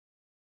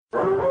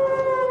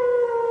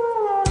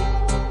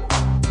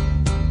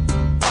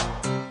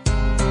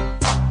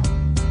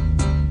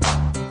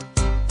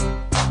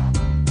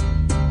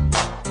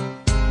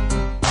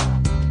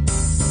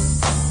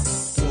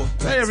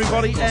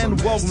everybody, and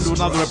welcome to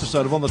another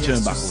episode of On the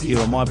Turnbuckle here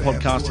on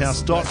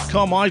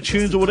mypodcasthouse.com,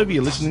 iTunes, or whatever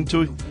you're listening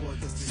to.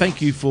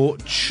 Thank you for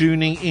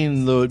tuning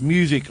in. The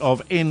music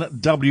of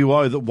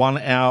NWO that won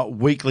our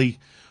weekly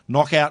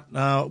knockout.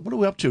 What are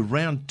we up to?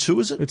 Round 2,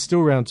 is it? It's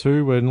still round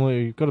 2.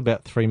 We've got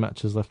about 3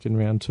 matches left in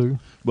round 2.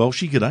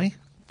 Welshie, g'day.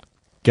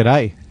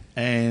 G'day.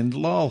 And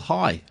Lyle,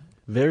 hi.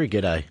 Very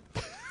g'day.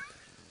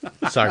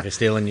 Sorry for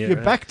stealing you. You're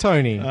back,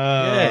 Tony.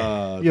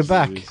 Yeah. You're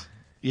back.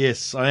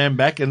 Yes, I am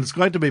back, and it's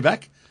great to be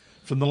back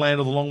from the land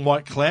of the long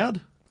white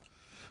cloud.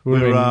 We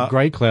were in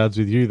grey clouds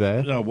with you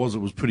there. No, it was. It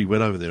was pretty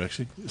wet over there,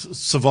 actually.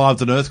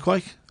 Survived an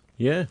earthquake.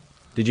 Yeah.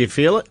 Did you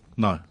feel it?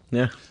 No.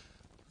 Yeah.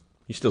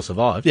 You still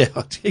survived. Yeah,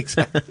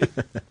 exactly.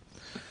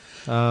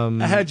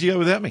 How'd you go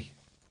without me?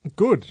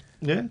 Good.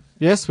 Yeah?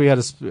 Yes, we had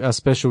a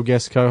special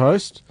guest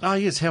co-host. Oh,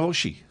 yes. How was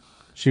she?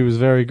 She was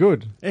very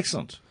good.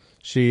 Excellent.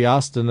 She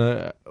asked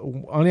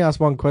only asked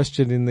one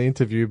question in the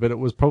interview, but it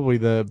was probably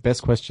the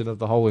best question of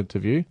the whole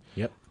interview.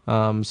 Yep.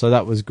 So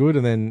that was good.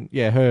 And then,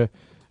 yeah, her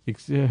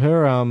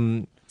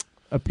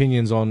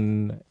opinions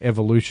on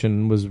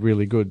evolution was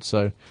really good.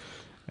 So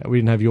we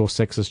didn't have your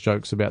sexist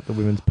jokes about the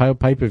women's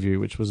pay-per-view,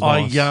 which was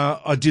nice.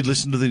 I did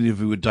listen to the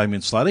interview with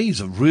Damien Slater.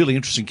 He's a really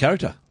interesting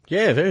character.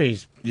 Yeah, very.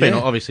 He's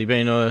obviously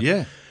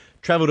been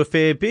travelled a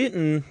fair bit,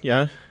 and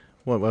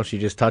well, she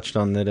just touched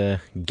on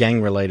that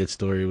gang-related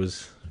story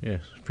was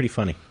pretty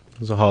funny. It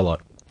was a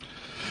highlight.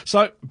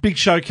 So, big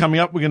show coming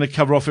up. We're going to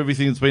cover off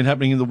everything that's been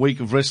happening in the week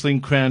of wrestling,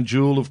 Crown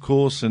Jewel, of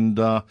course, and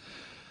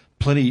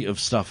plenty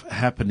of stuff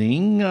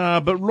happening.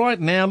 But right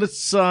now,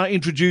 let's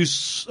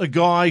introduce a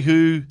guy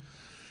who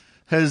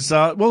has,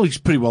 he's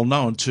pretty well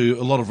known to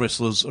a lot of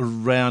wrestlers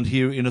around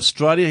here in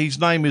Australia. His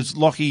name is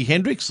Lochy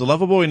Hendricks, the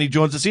Loverboy, and he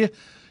joins us here.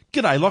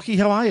 G'day, Lochy.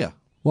 How are you?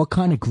 What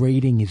kind of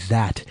greeting is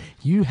that?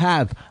 You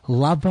have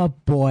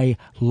Loverboy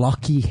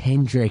Lochy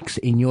Hendricks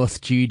in your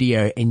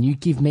studio and you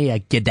give me a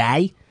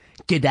g'day?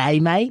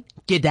 G'day, mate?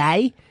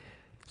 G'day?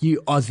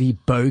 You Aussie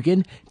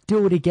bogan.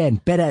 Do it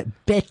again. Better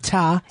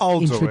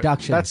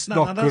introduction. That's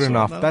not good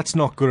enough. That's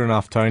not good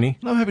enough, Tony.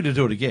 I'm happy to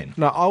do it again.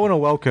 No, I want to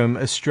welcome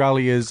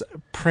Australia's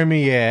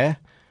premier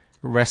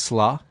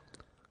wrestler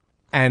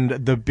and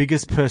the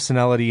biggest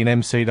personality in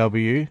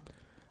MCW,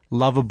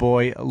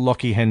 Loverboy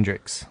Lochy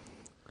Hendricks.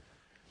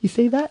 You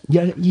see that?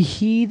 You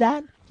hear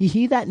that? You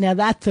hear that? Now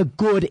that's a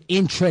good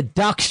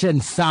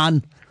introduction,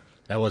 son.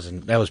 That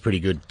was pretty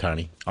good,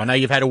 Tony. I know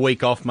you've had a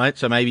week off, mate,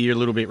 so maybe you're a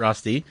little bit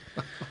rusty.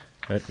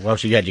 But, well,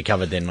 she had you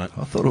covered then, mate.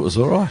 I thought it was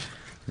all right.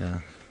 Yeah.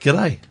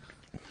 G'day.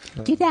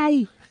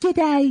 G'day.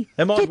 G'day.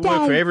 It might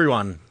work for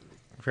everyone,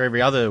 for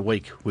every other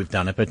week we've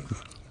done it, but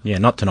yeah,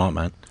 not tonight,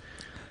 mate.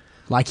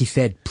 Like you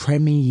said,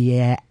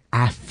 premier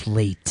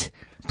athlete,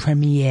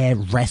 premier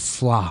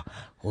wrestler,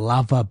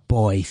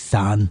 Loverboy,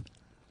 son.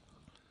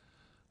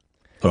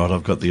 All right,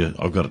 I've got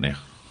it now.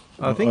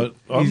 I think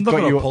I'm not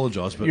going to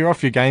apologise, but you're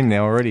off your game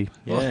now already.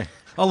 Yeah.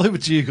 I'll leave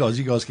it to you guys.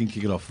 You guys can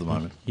kick it off for the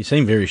moment. You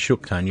seem very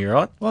shook, Tony. You all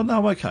right? Well, no,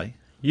 I'm okay.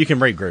 You can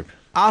regroup.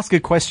 Ask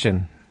a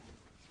question.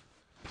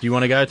 Do you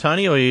want to go,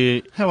 Tony, or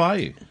you? How are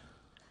you?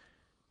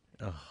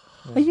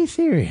 Are you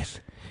serious?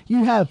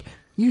 You have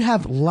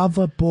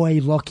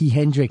Loverboy Lochy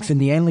Hendricks,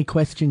 and the only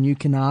question you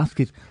can ask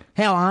is,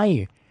 how are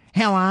you?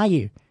 How are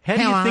you? How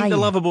do you think the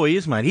Loverboy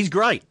is, mate? He's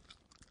great.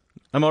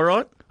 Am I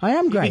right? I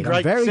am great. He'd be great.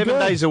 I'm very 7 good.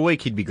 days a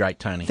week, he'd be great,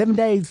 Tony. 7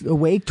 days a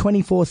week,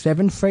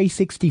 24/7,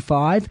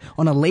 365.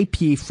 On a leap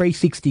year,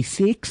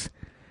 366.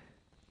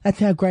 That's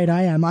how great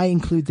I am. I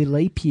include the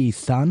leap years,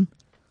 son.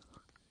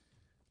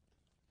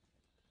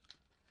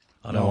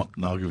 No,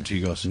 I'll give it to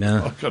you guys.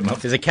 No, I've got nothing.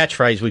 There's a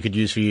catchphrase we could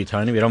use for you,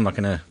 Tony, but I'm not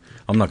gonna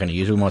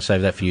use it. We might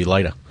save that for you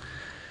later.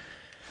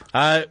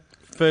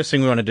 First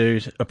thing we want to do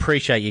is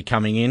appreciate you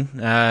coming in.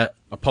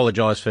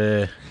 Apologise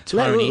for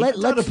Tony.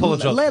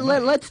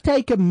 Let's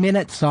take a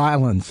minute's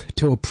silence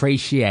to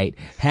appreciate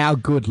how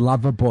good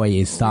Loverboy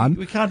is, son.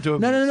 We can't do it.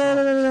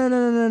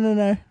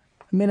 No. A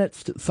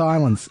minute's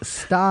silence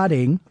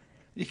starting.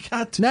 You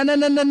can't. No. It's a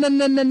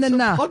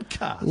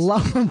podcast.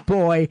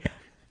 Loverboy.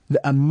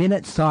 A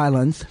minute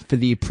silence for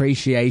the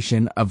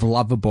appreciation of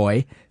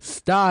Loverboy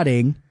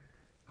starting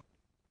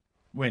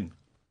When?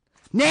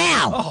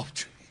 now. Oh,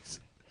 jeez.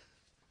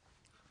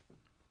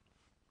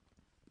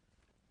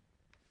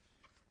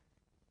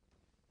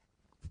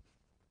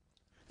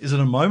 Is it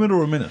a moment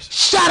or a minute?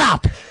 Shut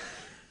up!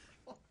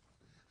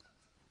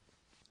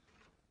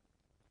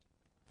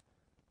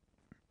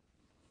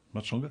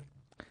 Much longer?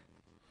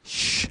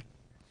 Shh.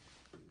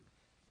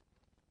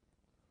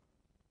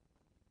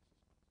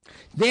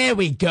 There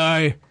we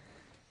go.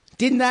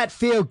 Didn't that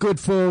feel good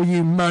for all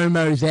you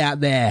momos out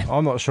there?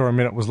 I'm not sure a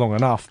minute was long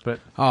enough, but...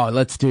 Oh,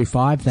 let's do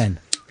 5 then.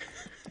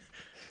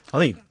 I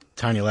think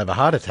Tony will have a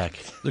heart attack.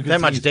 The good That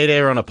thing much is- dead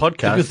air on a The good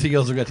podcast. thing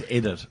is I get to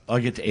edit. I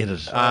get to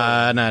edit.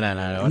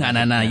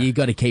 No. You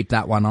got to keep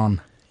that one on.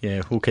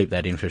 Yeah, we'll keep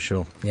that in for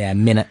sure. Yeah,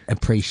 minute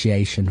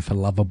appreciation for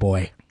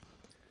Loverboy.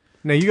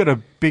 Now, you got a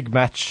big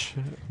match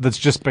that's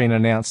just been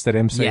announced at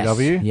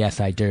MCW. Yes,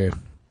 I do.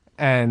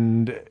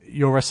 and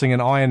you're wrestling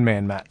an Iron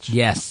Man match.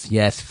 Yes,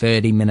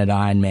 30-minute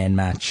Iron Man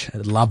match.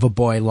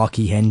 Loverboy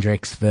Lochy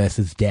Hendricks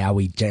versus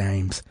Dowie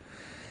James.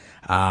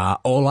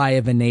 All I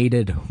ever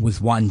needed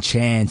was one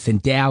chance,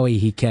 and Dowie,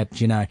 he kept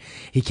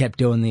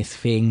doing this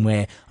thing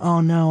where,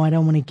 oh no, I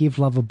don't want to give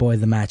Loverboy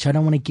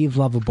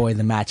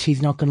the match.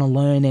 He's not going to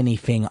learn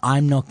anything.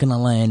 I'm not going to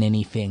learn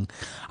anything.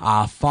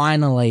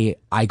 Finally,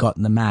 I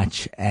got the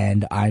match,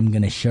 and I'm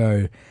going to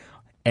show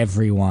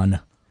everyone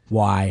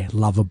why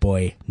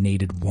Loverboy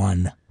needed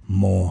one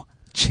more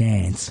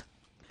chance.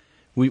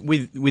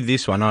 With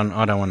this one,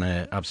 I don't want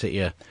to upset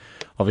you.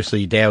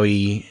 Obviously,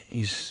 Dowie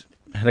is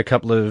had a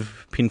couple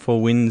of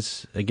pinfall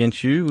wins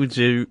against you. Would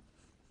you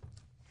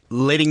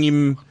letting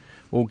him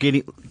or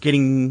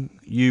getting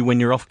you when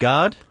you're off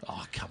guard?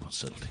 Oh, come on,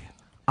 settle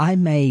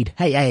down.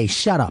 Hey,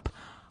 shut up.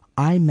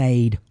 I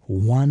made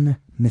one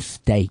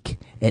mistake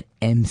at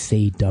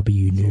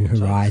MCW New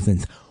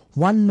Horizons.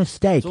 One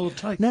mistake. That's all it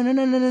takes.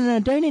 No,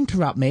 don't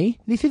interrupt me.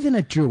 This isn't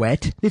a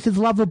duet. This is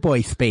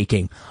Loverboy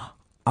speaking.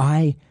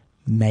 I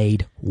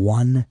made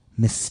one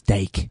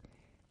mistake,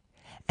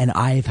 and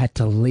I've had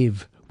to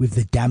live with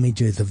the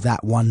damages of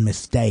that one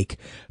mistake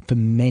for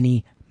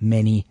many,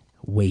 many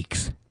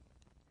weeks.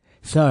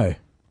 So,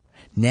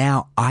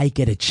 now I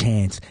get a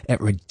chance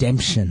at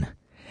redemption.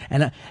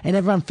 And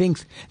everyone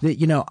thinks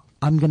that,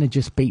 I'm going to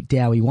just beat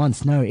Dowie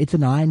once. No, it's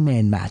an Iron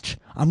Man match.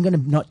 I'm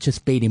going to not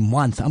just beat him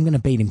once. I'm going to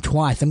beat him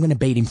twice. I'm going to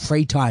beat him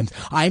 3 times.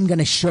 I'm going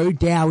to show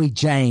Dowie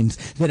James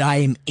that I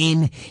am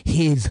in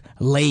his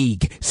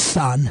league,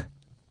 son.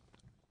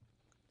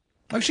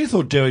 I actually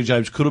thought Dowie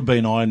James could have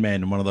been Iron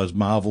Man in one of those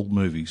Marvel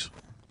movies.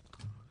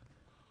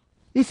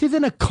 This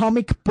isn't a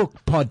comic book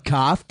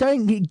podcast.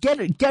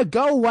 Don't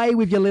go away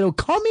with your little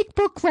comic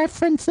book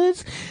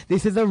references.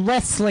 This is a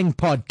wrestling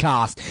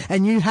podcast,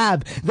 and you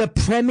have the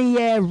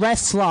premier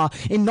wrestler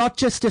in not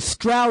just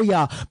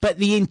Australia, but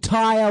the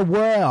entire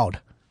world.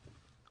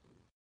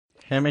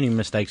 How many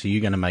mistakes are you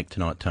going to make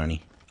tonight,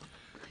 Tony?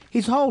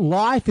 His whole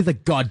life is a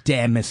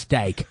goddamn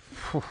mistake.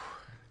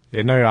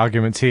 Yeah, no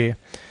arguments here.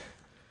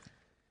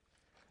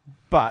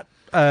 But,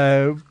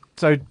 so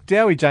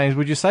Dowie James,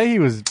 would you say he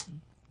was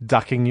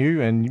ducking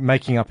you and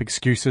making up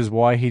excuses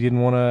why he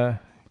didn't want to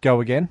go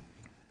again?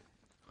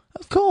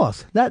 Of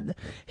course. That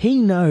he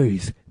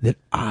knows that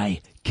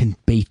I can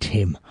beat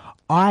him.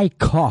 I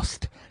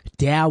cost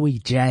Dowie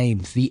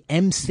James the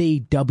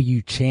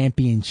MCW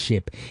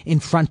championship in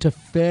front of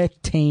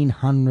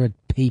 1,300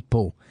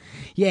 people.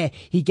 Yeah,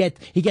 he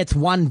gets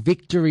one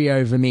victory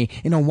over me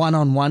in a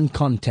one-on-one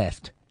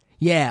contest.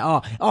 Yeah,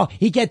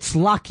 he gets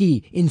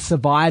lucky in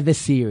Survivor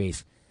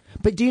Series.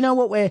 But do you know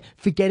what we're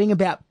forgetting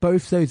about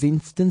both those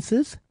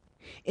instances?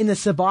 In the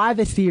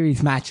Survivor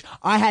Series match,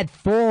 I had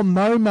 4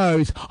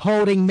 momos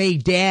holding me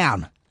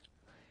down.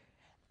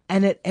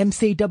 And at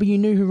MCW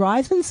New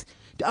Horizons,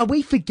 are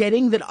we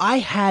forgetting that I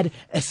had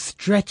a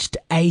stretched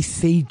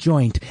AC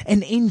joint,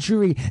 an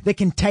injury that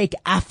can take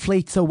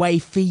athletes away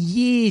for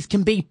years,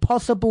 can be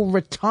possible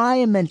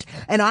retirement,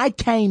 and I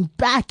came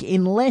back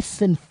in less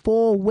than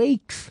 4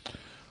 weeks?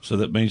 So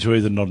that means you're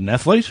either not an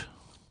athlete,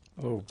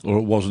 or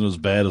it wasn't as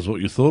bad as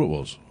what you thought it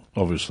was,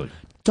 obviously.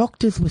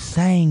 Doctors were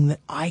saying that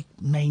I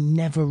may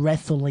never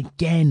wrestle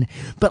again,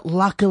 but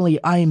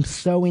luckily I am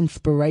so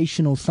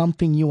inspirational,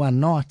 something you are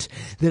not,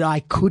 that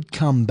I could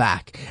come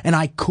back and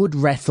I could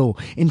wrestle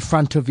in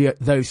front of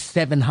those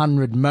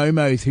 700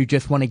 momos who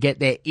just want to get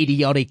their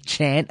idiotic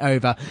chant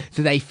over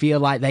so they feel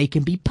like they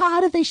can be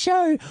part of the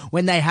show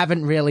when they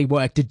haven't really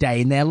worked a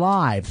day in their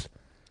lives.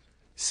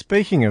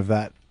 Speaking of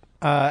that,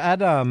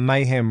 at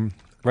Mayhem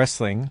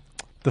Wrestling,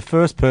 the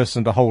first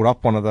person to hold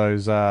up one of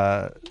those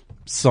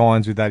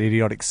signs with that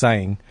idiotic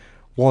saying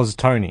was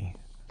Tony.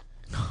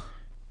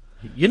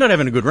 You're not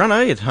having a good run,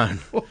 are you, Tone?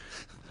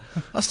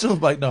 I still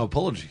make no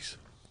apologies.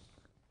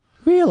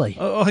 Really?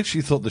 I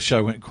actually thought the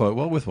show went quite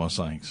well with my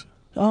sayings.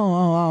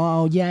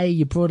 Oh, yay,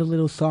 you brought a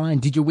little sign.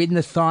 Did you win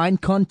the sign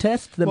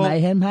contest that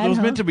Mayhem had? It was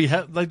meant to be,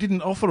 they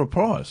didn't offer a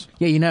prize.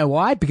 Yeah, you know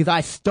why? Because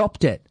I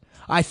stopped it.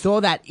 I saw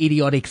that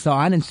idiotic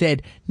sign and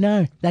said,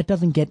 no, that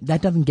doesn't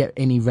get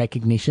any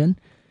recognition.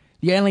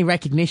 The only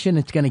recognition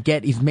it's going to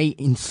get is me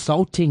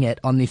insulting it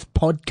on this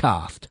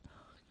podcast.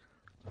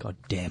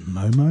 Goddamn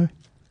Momo.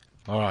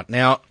 All right,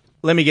 now,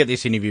 let me get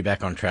this interview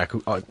back on track.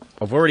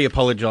 I've already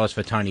apologised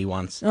for Tony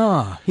once.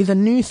 Oh, he's a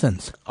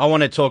nuisance. I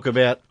want to talk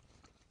about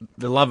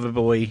the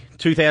Loverboy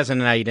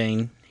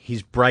 2018,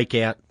 his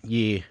breakout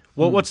year.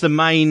 What's the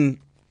main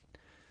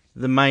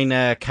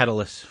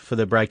catalyst for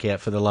the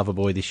breakout for the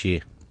Loverboy this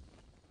year?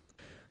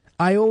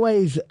 I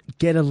always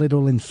get a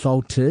little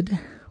insulted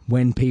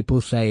when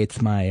people say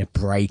it's my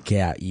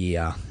breakout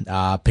year.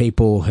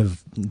 People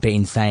have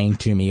been saying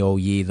to me all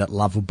year that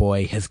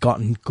Loverboy has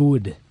gotten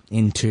good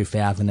in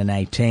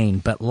 2018,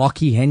 but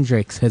Lochy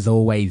Hendricks has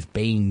always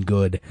been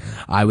good.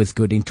 I was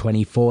good in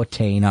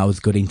 2014, I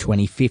was good in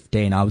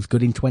 2015, I was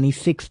good in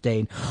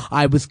 2016,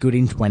 I was good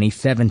in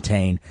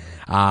 2017.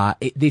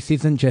 This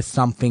isn't just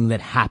something that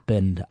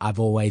happened. I've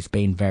always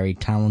been very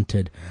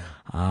talented.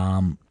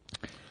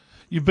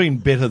 You've been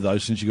better, though,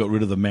 since you got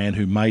rid of the man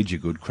who made you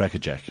good,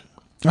 Crackerjack.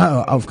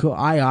 Oh, of course.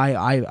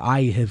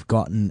 I have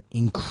gotten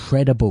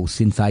incredible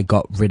since I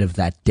got rid of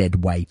that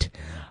dead weight.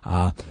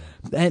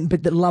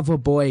 But the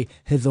Loverboy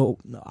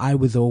I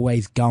was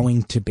always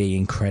going to be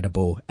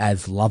incredible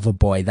as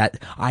Loverboy.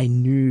 That I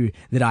knew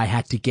that I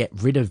had to get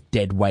rid of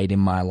dead weight in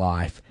my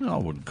life. No, I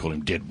wouldn't call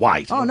him dead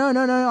weight. Oh, no,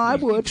 I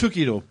would. He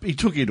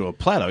took you to a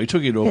plateau. He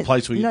took you to a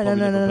place where you probably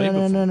never been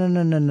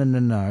before.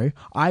 No.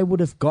 I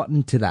would have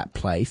gotten to that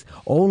place.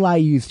 All I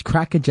used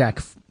Crackerjack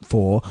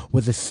for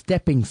was a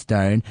stepping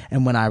stone,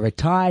 and when I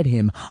retired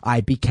him, I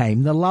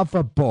became the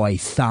Loverboy,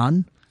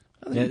 son.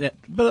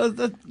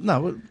 But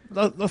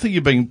I think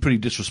you're being pretty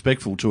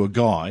disrespectful to a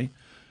guy,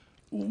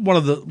 one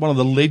of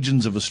the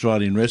legends of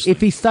Australian wrestling.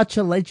 If he's such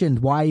a legend,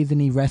 why isn't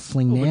he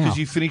wrestling now? Because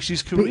you finished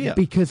his career.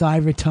 Because I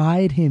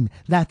retired him.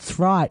 That's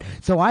right.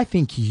 So I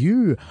think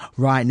you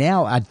right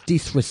now are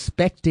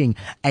disrespecting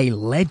a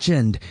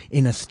legend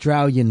in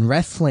Australian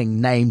wrestling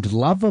named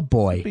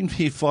Loverboy. You've been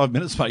here 5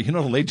 minutes, mate. You're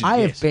not a legend. I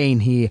have been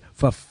here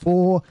for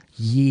 4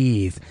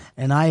 years,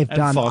 and I have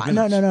done 5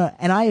 minutes.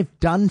 and I have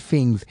done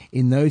things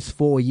in those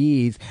 4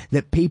 years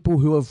that people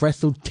who have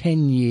wrestled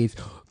 10 years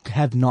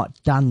have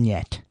not done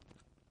yet.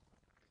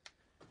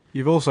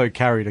 You've also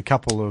carried a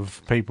couple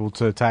of people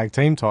to tag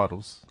team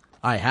titles.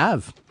 I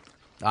have.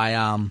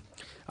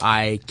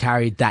 I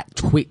carried that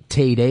Twit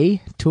TD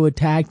to a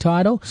tag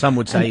title. Some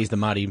would say he's the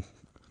Marty.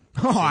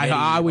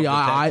 I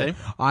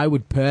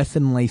would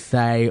personally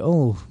say,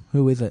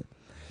 who is it?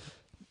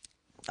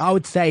 I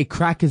would say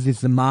Crackers is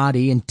the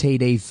Marty and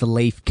TD's the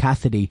Leaf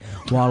Cassidy.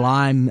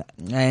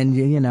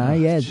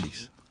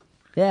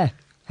 Yeah.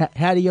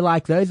 How do you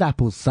like those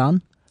apples,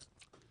 son?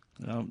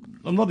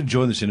 I'm not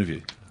enjoying this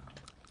interview.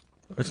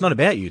 It's not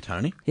about you,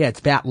 Tony. Yeah, it's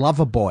about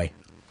Loverboy.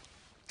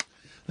 I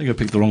think I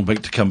picked the wrong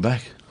beat to come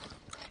back.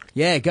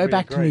 Yeah, go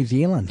back to New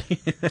Zealand.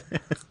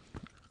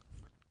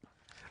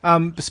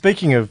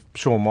 Speaking of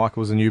Shawn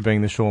Michaels and you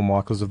being the Shawn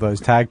Michaels of those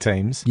tag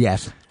teams,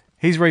 Yes.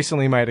 he's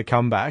recently made a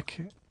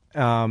comeback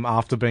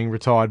after being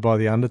retired by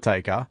The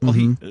Undertaker.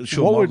 Well,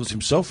 Shawn Michaels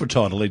himself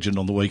retired a legend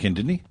on the weekend,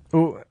 didn't he?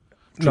 Well,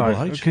 Triple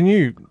no, H? can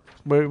you...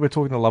 We're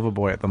talking to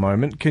Loverboy at the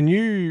moment.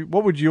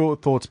 What would your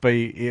thoughts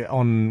be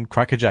on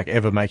Crackerjack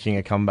ever making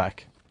a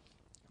comeback?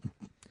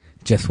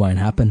 Just won't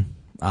happen.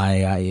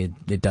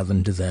 It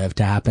doesn't deserve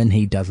to happen.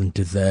 He doesn't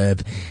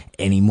deserve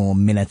any more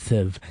minutes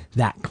of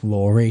that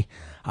glory.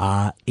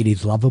 It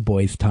is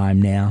Loverboy's time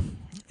now,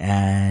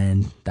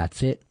 and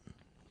that's it.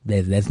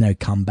 There's no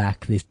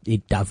comeback.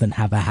 It doesn't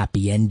have a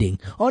happy ending.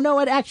 Oh no,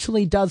 it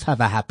actually does have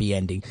a happy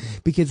ending,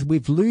 because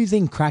with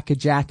losing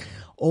Crackerjack,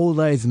 all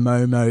those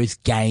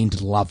Momos gained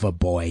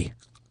Loverboy.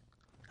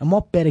 And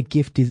what better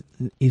gift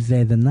is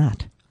there than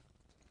that?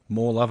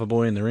 More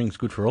Loverboy in the ring's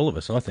good for all of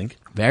us, I think.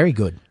 Very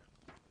good.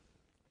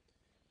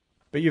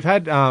 But you've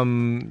had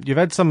some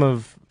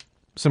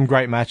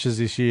great matches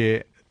this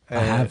year. I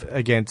have.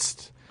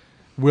 Against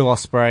Will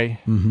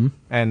Ospreay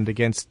and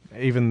against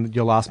even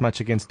your last match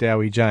against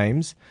Dowie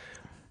James,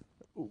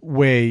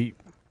 where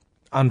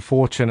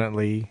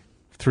unfortunately,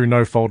 through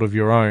no fault of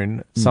your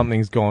own,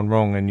 something's gone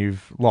wrong and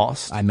you've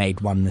lost. I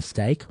made one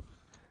mistake.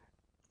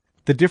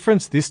 The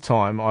difference this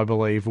time, I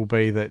believe, will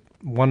be that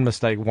one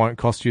mistake won't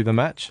cost you the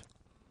match.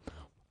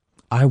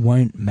 I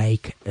won't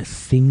make a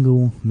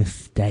single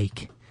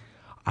mistake.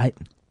 I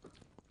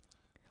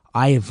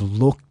have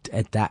looked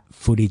at that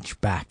footage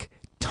back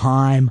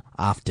time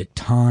after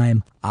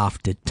time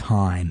after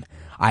time.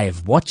 I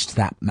have watched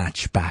that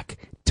match back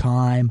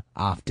time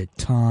after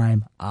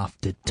time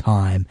after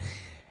time.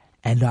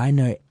 And I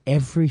know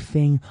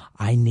everything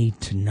I need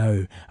to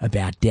know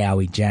about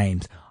Dowie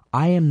James.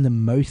 I am the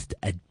most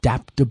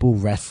adaptable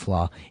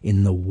wrestler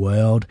in the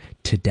world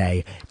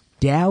today.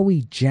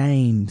 Dowie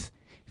James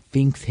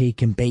thinks he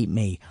can beat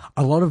me.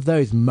 A lot of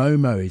those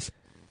Momos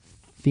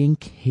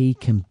think he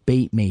can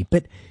beat me.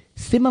 But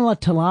similar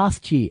to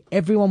last year,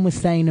 everyone was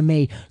saying to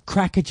me,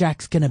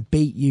 Crackerjack's going to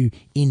beat you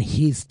in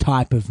his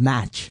type of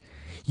match.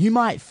 You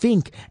might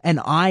think an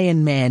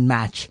Iron Man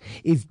match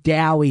is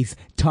Dowie's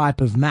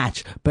type of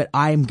match, but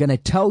I am going to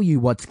tell you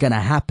what's going to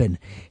happen.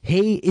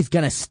 He is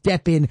going to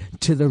step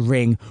into the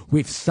ring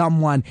with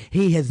someone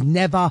he has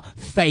never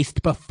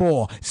faced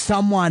before,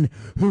 someone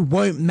who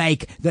won't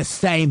make the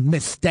same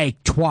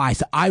mistake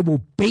twice. I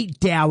will beat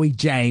Dowie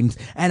James,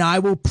 and I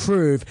will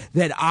prove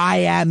that I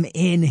am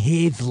in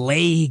his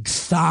league,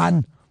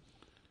 son.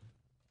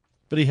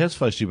 But he has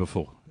faced you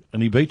before,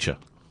 and he beat you.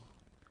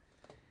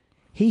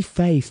 He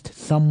faced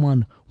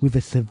someone with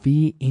a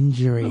severe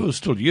injury. Well, it was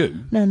still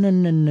you.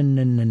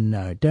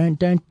 No.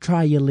 Don't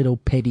try your little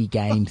petty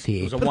games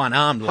here. It was a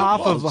one-armed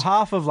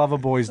Half of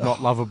Loverboy's not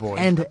Loverboy.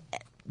 And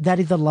that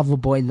is a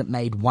Loverboy that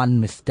made one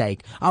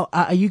mistake.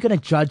 Are you going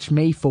to judge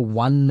me for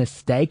one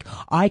mistake?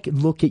 I can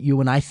look at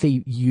you and I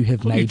see you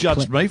have made... You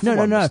judged me for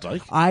one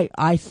mistake.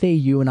 I see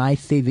you and I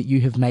see that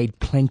you have made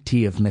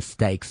plenty of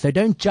mistakes. So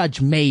don't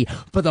judge me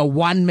for the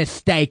one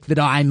mistake that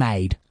I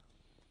made.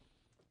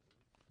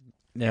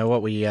 Now,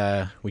 what we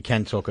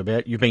can talk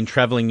about, you've been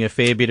travelling a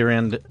fair bit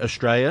around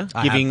Australia,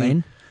 I have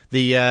been.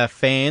 The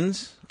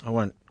fans, I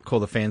won't call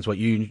the fans what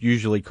you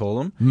usually call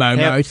them.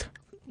 Momos.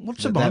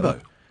 What's a Momo?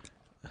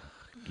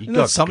 Isn't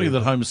that something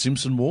that Homer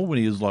Simpson wore when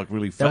he was like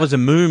really fat? That was a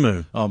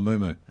moo-moo. Oh,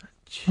 moo-moo.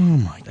 Oh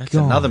my God! That's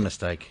another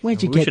mistake.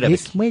 Where'd you get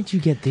this? Where'd you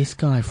get this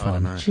guy from? I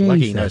don't know. Jesus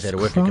Lucky he knows how to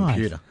work a Christ.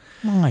 computer.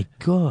 My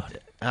God!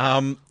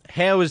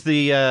 How is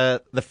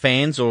the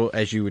fans, or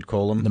as you would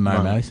call them, The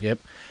Momos? Yep.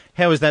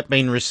 How has that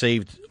been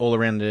received all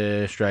around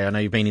Australia? I know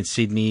you've been in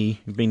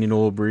Sydney, you've been in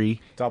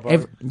Albury,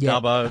 Dubbo.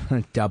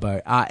 Dubbo.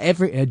 Dubbo.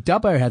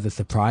 Dubbo has a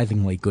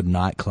surprisingly good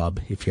nightclub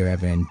if you're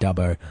ever in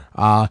Dubbo.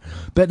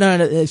 But no,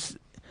 it's,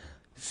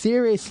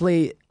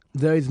 seriously,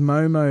 those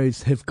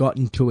momos have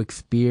gotten to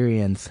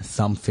experience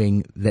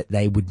something that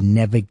they would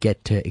never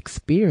get to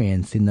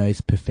experience in their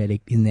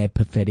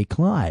pathetic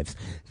lives.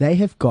 They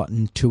have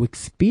gotten to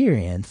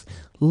experience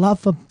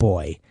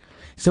Loverboy.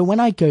 So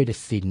when I go to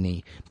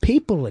Sydney,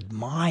 people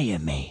admire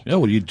me. Yeah,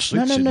 well, you'd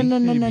suit Sydney. No.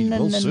 You'd be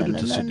well suited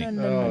to Sydney. I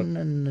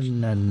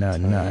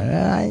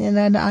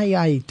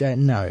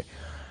don't know.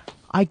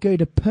 I go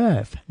to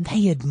Perth,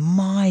 they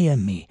admire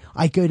me.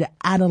 I go to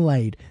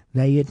Adelaide,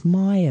 they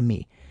admire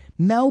me.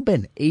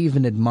 Melbourne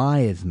even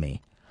admires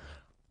me.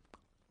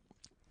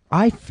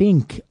 I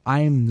think I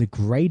am the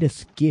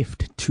greatest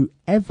gift to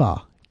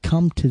ever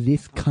come to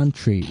this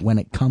country when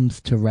it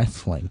comes to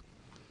wrestling.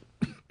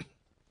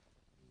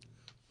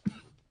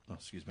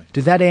 Excuse me.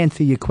 Does that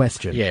answer your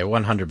question? Yeah,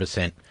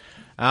 100%.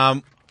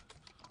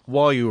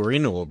 While you were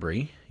in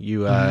Albury,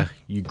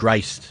 you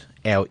graced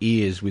our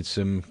ears with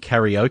some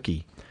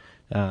karaoke.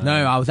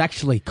 No, I was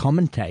actually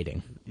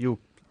commentating.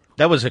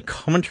 That was a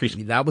commentary.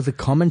 That was a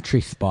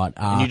commentary spot.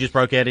 And you just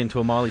broke out into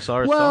a Miley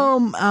Cyrus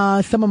song?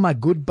 Well, some of my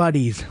good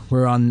buddies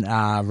were on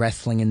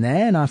wrestling in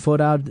there, and I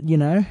thought I'd,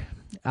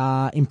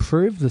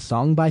 improve the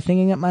song by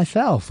singing it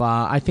myself.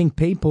 I think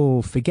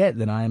people forget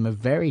that I am a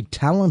very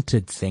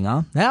talented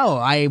singer. Hell,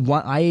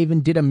 I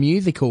even did a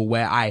musical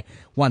where I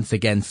once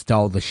again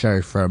stole the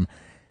show from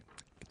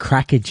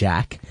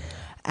Crackerjack,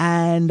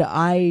 and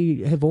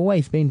I have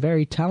always been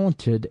very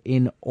talented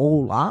in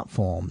all art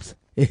forms.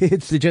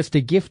 It's just a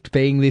gift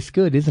being this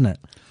good, isn't it?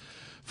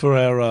 For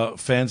our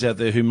fans out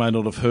there who may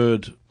not have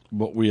heard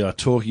what we are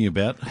talking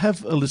about,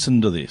 have a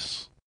listen to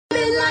this.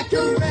 Like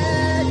a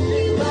red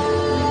ribbon.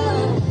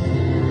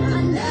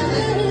 I never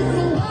hit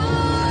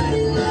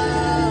somebody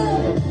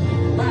low.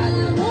 All I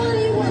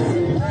wanted was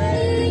to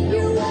break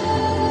your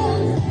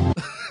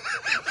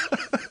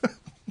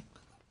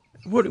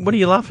walls. What are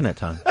you laughing at,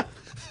 Tone?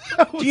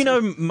 Do you know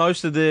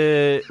most of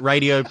the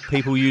radio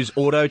people use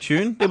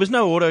auto-tune? There was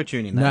no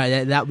auto-tune in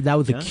that. No, that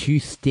was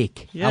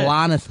acoustic. Yeah.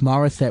 Alanis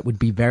Morissette would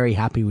be very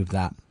happy with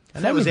that.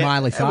 And Same with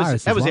Miley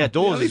Cyrus. That was as well. outdoors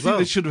The only as thing well.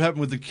 that should have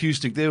happened with the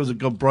acoustic there was it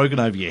got broken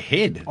over your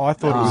head. I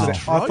thought it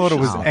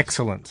was atrocious.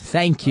 excellent.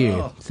 Thank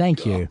you.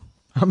 Thank you.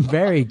 I'm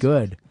very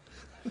good.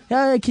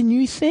 Can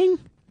you sing?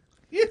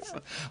 Yes.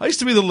 I used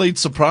to be the lead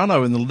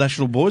soprano in the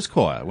National Boys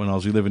Choir when I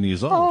was 11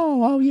 years old.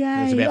 Oh, yay.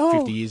 That was about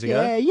 50 years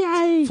ago. Yeah,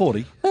 yay.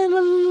 40.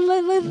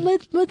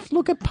 Let's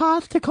look at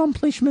past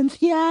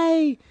accomplishments.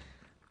 Yay.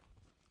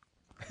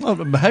 Well,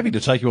 I'm happy to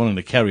take you on in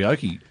a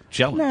karaoke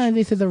challenge. No,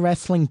 this is a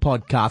wrestling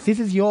podcast. This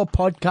is your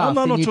podcast. I'm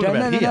not and you talking don't,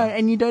 about no, here.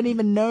 and you don't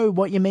even know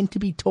what you're meant to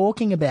be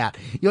talking about.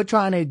 You're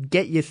trying to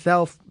get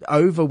yourself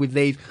over with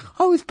these.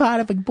 I was part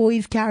of a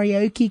boys'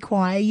 karaoke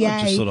choir. Yay!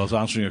 I just thought I was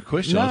answering a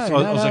question. No,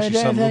 I was actually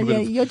saying a little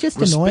bit of you're just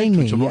respect, annoying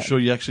me. which I'm not Yeah. sure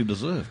you actually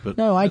deserve. But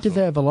No, I that's all.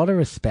 deserve a lot of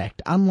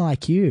respect,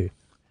 unlike you.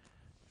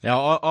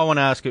 Now, I want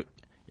to ask you,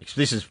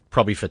 this is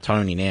probably for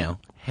Tony now,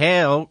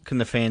 how can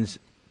the fans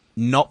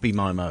not be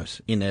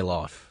momos in their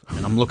life?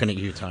 And I'm looking at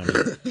you, Tony.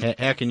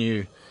 How can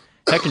you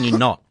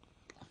not?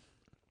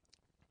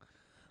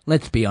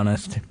 Let's be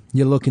honest.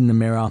 You look in the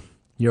mirror,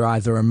 you're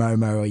either a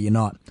momo or you're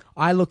not.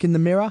 I look in the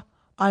mirror,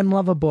 I'm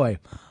Loverboy.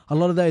 A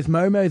lot of those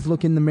momos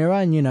look in the mirror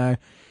and,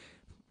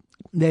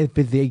 their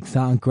physiques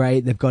aren't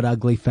great, they've got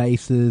ugly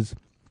faces,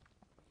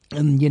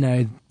 and,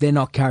 they're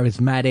not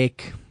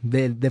charismatic,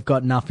 they've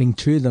got nothing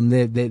to them,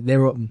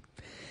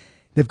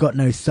 they've got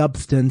no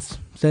substance,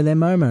 so they're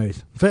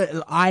momos.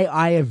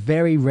 I have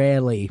very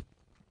rarely,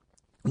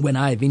 when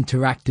I've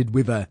interacted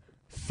with a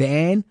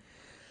fan,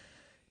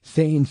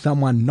 seen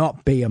someone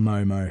not be a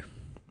momo.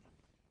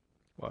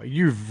 Well,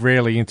 you've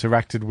rarely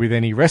interacted with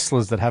any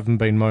wrestlers that haven't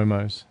been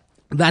momos.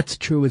 That's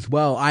true as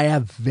well. I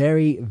have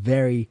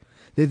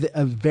there's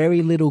a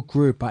very little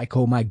group I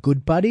call my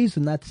good buddies,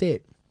 and that's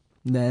it.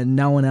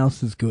 No one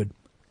else is good.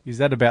 Is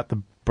that about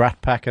the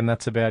Brat Pack and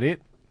that's about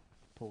it?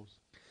 Pause.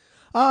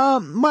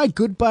 My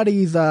good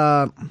buddies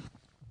are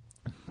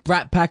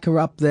Brat Packer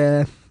up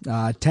there,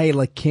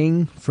 Taylor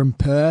King from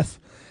Perth,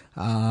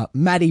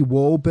 Matty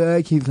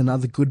Wahlberg, he's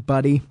another good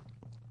buddy.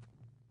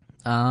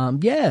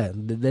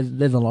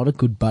 There's a lot of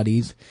good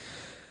buddies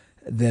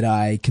that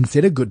I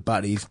consider good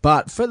buddies,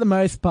 but for the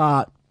most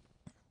part,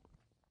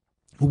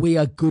 we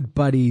are good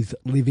buddies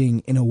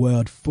living in a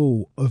world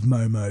full of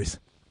momos.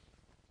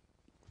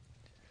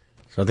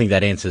 So I think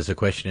that answers the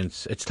question.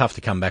 It's tough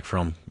to come back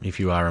from if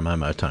you are a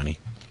momo, Tony.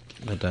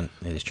 It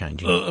is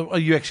changing. Are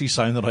you actually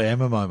saying that I am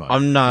a momo?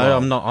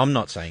 I'm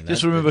not saying that.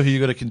 Just remember who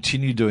you've got to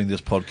continue doing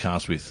this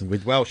podcast with.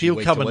 With Welsh. He'll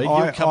come and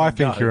I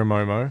think you're a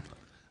momo.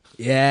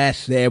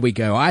 Yes, there we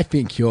go. I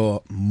think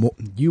you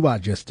are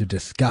just a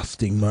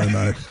disgusting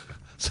Momo.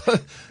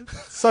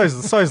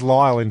 So's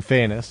Lyle, in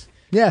fairness.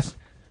 Yes.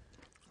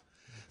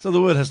 So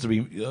the word has to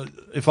be,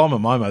 if I'm a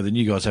Momo, then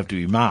you guys have to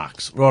be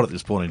Marks right at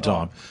this point in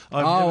time.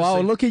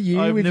 Look at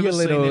you with your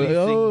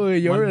little,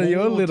 you're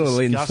a little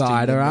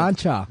insider,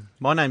 aren't you?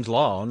 My name's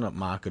Lyle, I'm not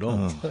Mark at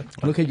all.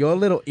 Look at your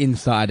little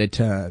insider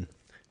turn.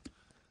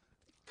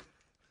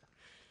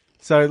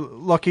 So,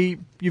 Lochy,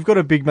 you've got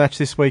a big match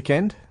this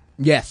weekend.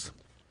 Yes.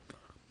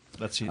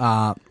 That's it.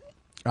 No.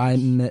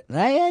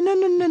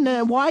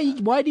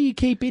 Why do you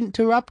keep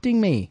interrupting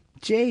me?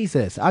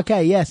 Jesus.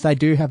 Okay, yes, I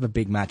do have a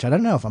big match. I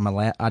don't know if I'm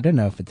allowed. I don't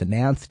know if it's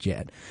announced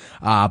yet.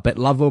 But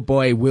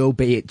Loverboy will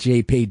be at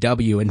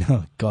GPW, and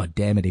oh, god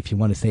damn it, if you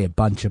want to see a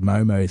bunch of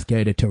Momos,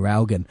 go to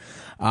Terralgan.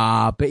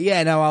 But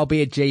yeah, no, I'll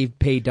be at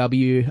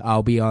GPW.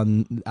 I'll be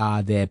on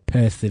their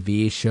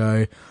Persevere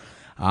show.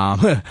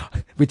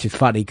 Which is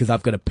funny because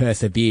I've got to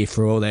persevere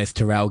for all those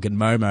Terralgan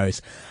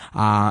Momos.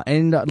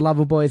 And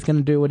Loverboy is going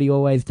to do what he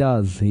always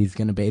does. He's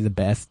going to be the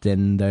best,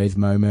 and those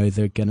Momos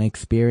are going to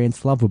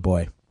experience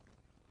Loverboy.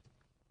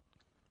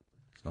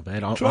 Not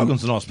bad.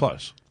 Terralgan's a nice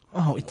place.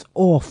 Oh, it's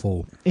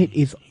awful. It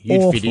is You'd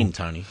awful. fit in,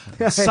 Tony.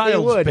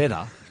 Sales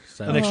better.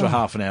 An extra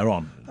half an hour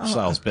on.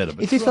 Sales better.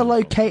 But Is this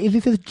is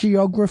this a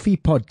geography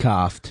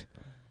podcast?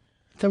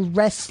 It's a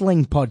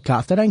wrestling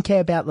podcast. I don't care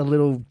about the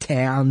little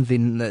towns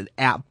in the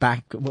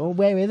outback. Well,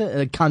 where is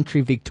it?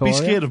 Country Victoria. Be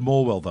scared of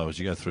Morwell, though, as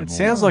you go through Morwell.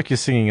 Sounds like you're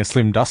singing a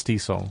Slim Dusty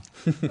song.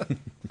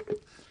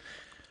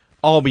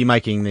 I'll be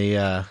making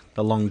the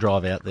long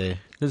drive out there.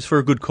 It's for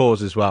a good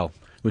cause as well,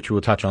 which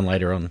we'll touch on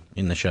later on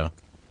in the show.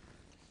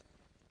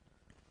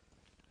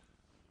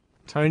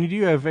 Tony, do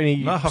you have any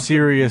No,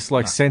 serious,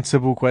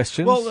 sensible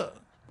questions? Well,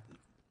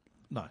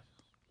 no.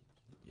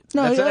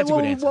 No, That's a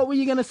good answer. what were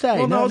you going to say?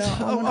 Well, no,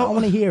 no, I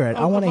want to hear it.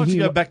 I want to like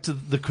hear to it. go back to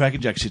the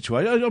Crackerjack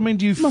situation. I mean,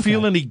 do you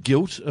feel any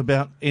guilt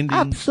about ending?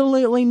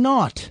 Absolutely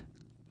not.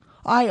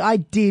 I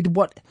did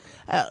what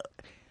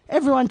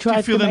everyone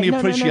tries feel to any make.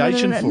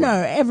 appreciation for it? No,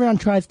 everyone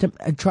tries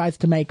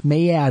to make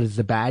me out as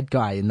the bad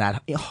guy in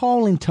that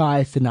whole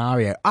entire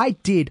scenario. I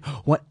did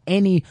what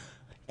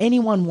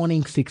anyone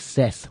wanting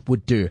success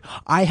would do.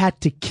 I had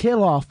to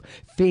kill off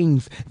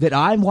things that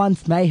I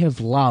once may have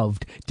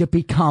loved to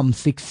become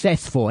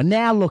successful. And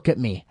now look at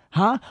me.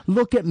 Huh?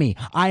 Look at me.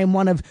 I'm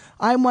one of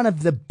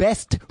the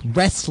best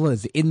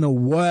wrestlers in the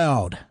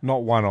world.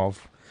 Not one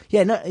of.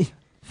 Yeah, no,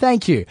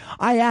 thank you.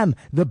 I am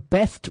the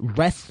best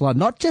wrestler,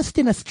 not just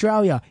in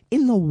Australia,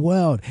 in the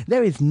world.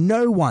 There is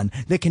no one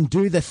that can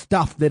do the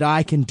stuff that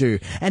I can do.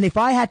 And if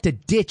I had to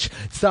ditch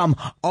some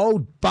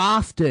old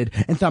bastard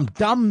and some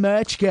dumb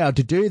merch girl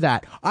to do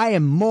that, I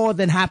am more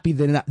than happy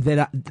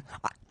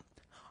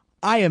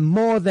I am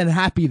more than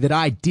happy that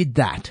I did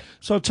that.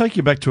 So I'll take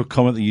you back to a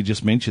comment that you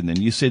just mentioned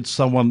then. You said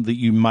someone that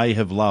you may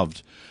have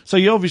loved. So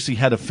you obviously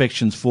had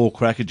affections for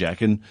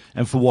Crackerjack and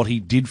for what he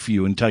did for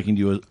you and taking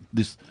you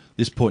this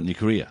point in your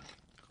career.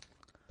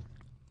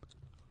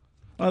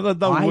 The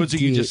words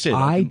that you just said.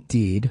 I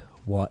did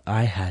what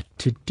I had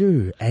to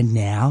do, and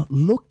now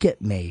look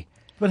at me.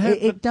 But no.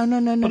 I don't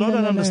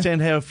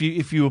understand how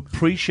if you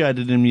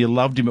appreciated him, you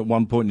loved him at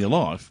one point in your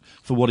life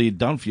for what he had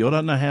done for you. I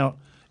don't know how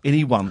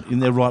anyone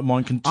in their right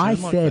mind can turn I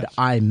like said that.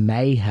 I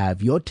may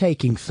have. You're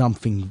taking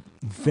something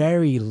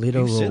very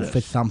literal for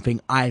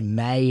something I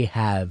may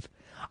have.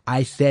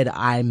 I said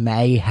I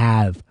may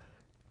have.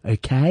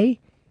 Okay?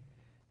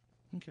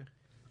 Okay.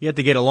 You had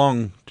to get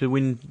along to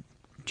win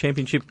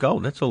championship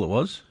gold. That's all it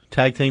was.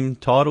 Tag team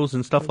titles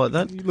and stuff like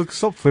that. Look,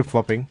 stop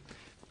flip-flopping,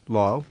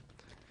 Lyle.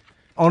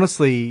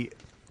 Honestly,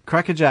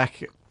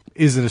 Crackerjack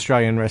is an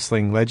Australian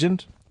wrestling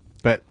legend,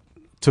 but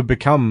to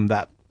become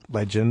that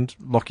legend,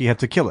 Lochy had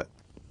to kill it.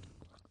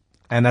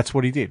 And that's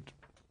what he did.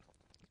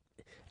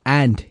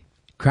 And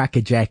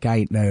Crackerjack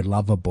ain't no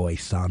Loverboy,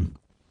 son.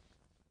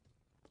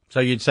 So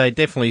you'd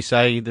definitely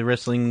say the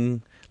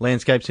wrestling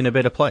landscape's in a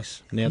better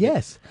place now.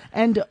 Yes.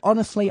 And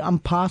honestly, I'm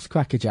past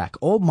Crackerjack.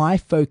 All my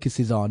focus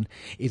is on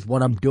is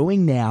what I'm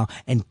doing now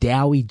and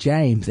Dowie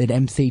James at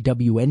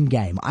MCW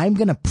Endgame. I'm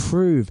going to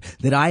prove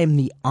that I am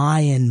the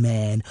Iron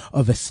Man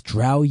of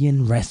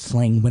Australian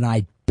wrestling when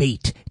I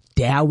beat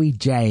Dowie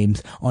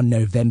James on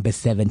November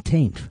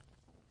 17th.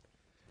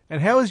 And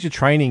how has your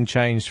training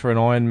changed for an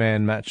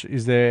Ironman match?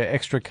 Is there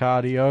extra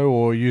cardio,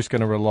 or are you just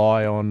going to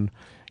rely on,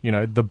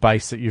 the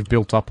base that you've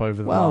built up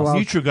over the last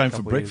Nutri going for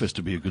couple of breakfast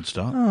to be a good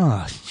start.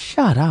 Oh,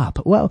 shut up.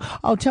 Well,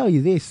 I'll tell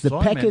you this. The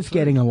Sorry, Pecker's man,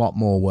 getting a lot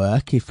more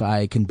work, if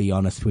I can be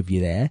honest with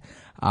you there.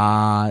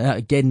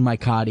 Getting my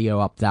cardio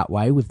up that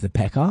way with the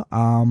Pecker.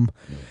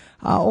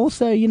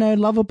 Also,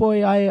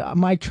 Loverboy,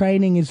 my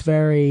training is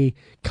very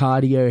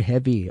cardio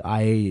heavy.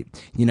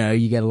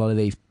 You get a lot of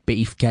these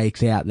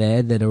beefcakes out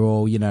there that are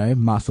all,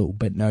 muscle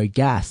but no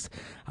gas.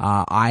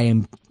 I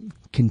am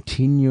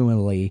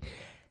continually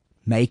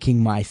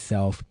making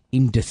myself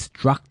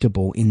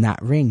indestructible in that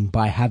ring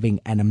by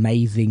having an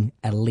amazing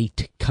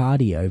elite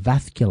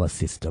cardiovascular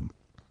system.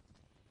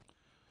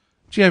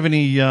 Do you have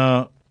any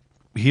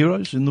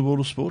heroes in the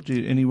world of sport?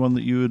 Anyone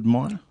that you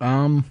admire?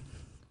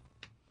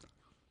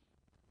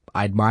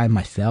 I admire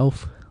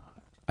myself.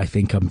 I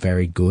think I'm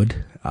very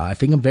good. I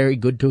think I'm very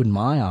good to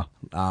admire.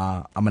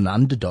 I'm an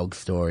underdog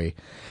story.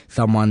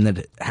 Someone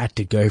that had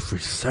to go through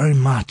so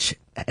much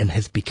and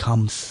has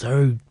become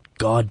so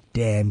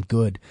goddamn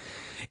good.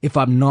 If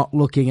I'm not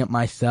looking at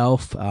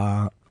myself,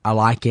 I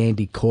like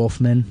Andy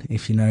Kaufman,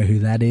 if you know who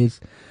that is.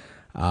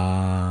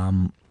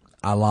 I'm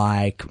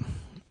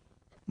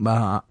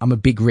a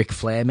big Ric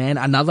Flair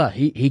man.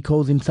 He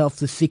calls himself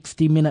the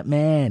 60-minute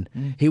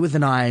man. He was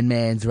an Iron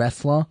Man's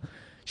wrestler.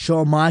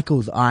 Shawn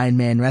Michaels, Iron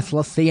Man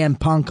wrestler. CM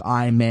Punk,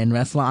 Iron Man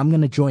wrestler. I'm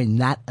going to join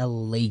that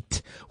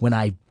elite when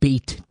I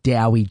beat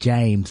Dowie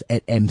James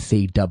at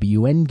MCW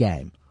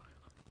Endgame.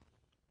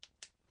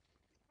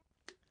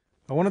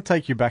 I want to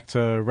take you back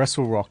to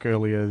Wrestle Rock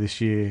earlier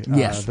this year.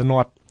 Yes.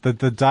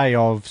 The day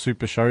of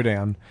Super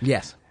Showdown.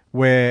 Yes.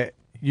 Where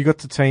you got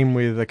to team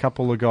with a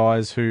couple of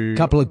guys who...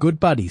 Couple of good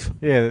buddies.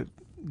 Yeah. Do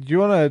you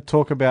want to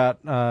talk about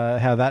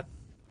how that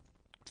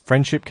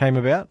friendship came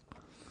about?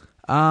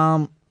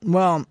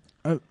 Well,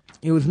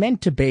 it was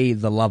meant to be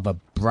the Lover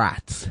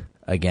Brats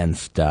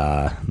against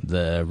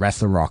the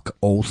Wrestle Rock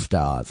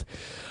All-Stars.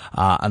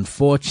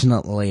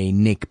 Unfortunately,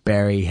 Nick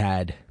Berry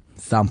had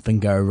something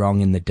go wrong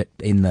in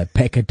the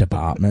Pecker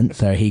department,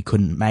 so he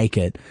couldn't make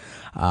it.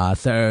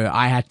 So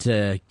I had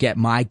to get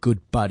my good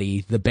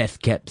buddy, the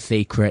best kept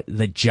secret,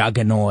 the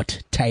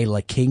juggernaut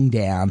Taylor King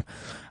down.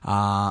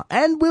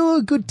 And we were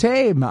a good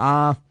team.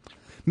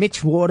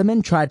 Mitch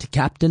Waterman tried to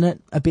captain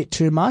it a bit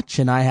too much,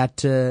 and I had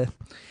to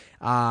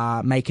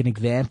make an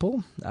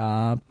example.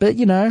 But,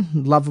 you know,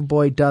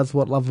 Loverboy does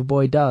what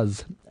Loverboy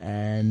does,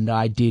 and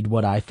I did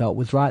what I felt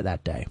was right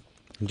that day.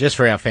 Just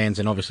for our fans,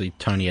 and obviously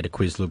Tony had a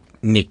quiz look,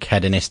 Nick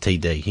had an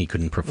STD. He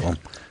couldn't perform.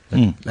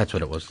 That's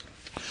what it was.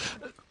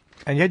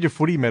 And you had your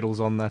footy medals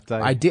on that day.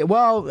 I did.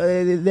 Well,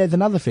 there's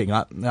another thing.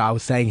 I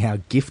was saying how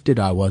gifted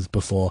I was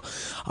before.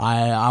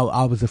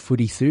 I was a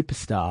footy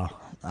superstar.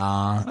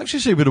 I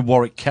actually see a bit of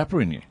Warwick Kappa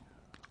in you.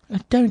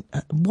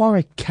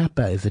 Warwick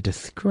Kappa is a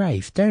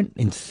disgrace. Don't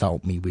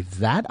insult me with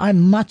that.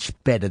 I'm much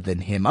better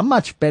than him. I'm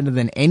much better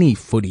than any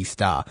footy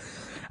star.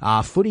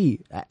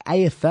 Footy,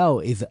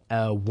 AFL is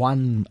a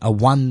one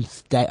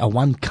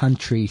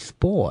country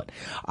sport.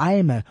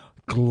 I'm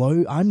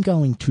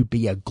going to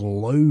be a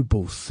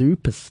global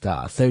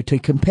superstar. So to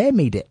compare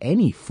me to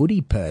any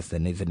footy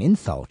person is an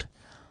insult.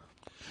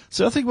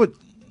 So I think what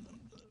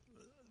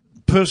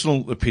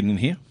personal opinion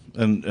here,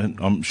 and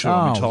I'm sure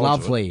I'm entitled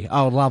lovely. to it.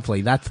 Oh,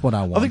 lovely. That's what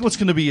I want. I think what's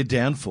going to be your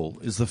downfall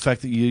is the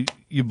fact that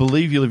you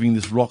believe you're living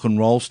this rock and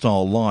roll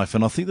style life,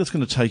 and I think that's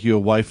going to take you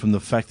away from the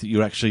fact that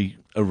you're actually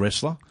a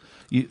wrestler.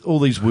 All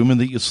these women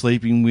that you're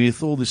sleeping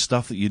with, all this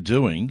stuff that you're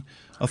doing,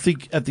 I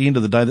think at the end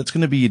of the day, that's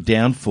going to be your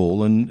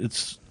downfall, and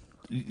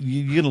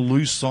you're going to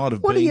lose sight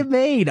of What do you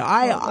mean?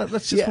 Are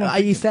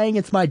you saying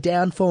it's my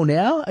downfall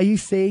now? Are you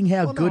seeing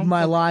how good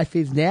my life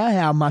is now?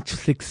 How much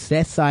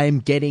success I am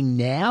getting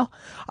now?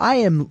 I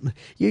am.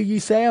 You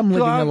say I'm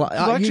living a life.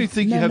 I actually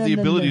think you have the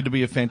ability to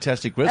be a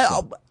fantastic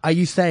wrestler. Are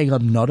you saying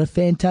I'm not a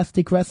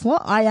fantastic wrestler?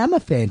 I am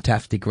a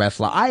fantastic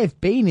wrestler. I have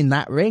been in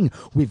that ring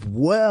with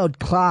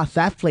world-class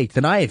athletes,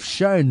 and I have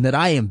shown that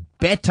I am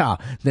better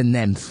than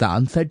them,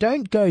 son. So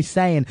don't go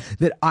saying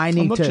that I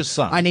need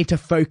to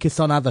focus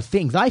on other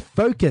things. I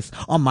focus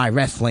on my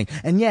wrestling,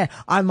 and yeah,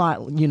 I might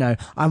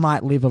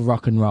live a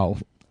rock and roll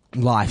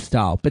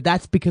lifestyle, but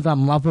that's because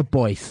I'm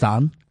Loverboy,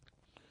 son.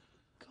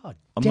 God,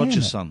 I'm not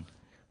your son.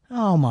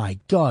 Oh my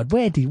God,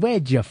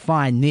 where'd you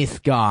find this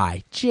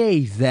guy?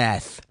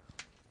 Jesus.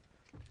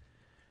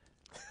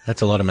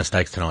 That's a lot of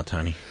mistakes tonight,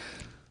 Tony.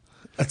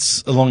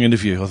 That's a long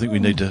interview. I think we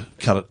need to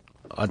cut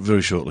it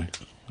very shortly.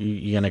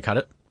 You going to cut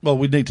it? Well,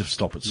 we need to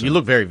stop it soon. You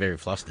look very, very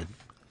flustered.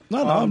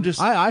 No, I'm just...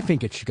 I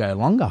think it should go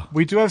longer.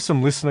 We do have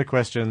some listener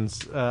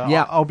questions.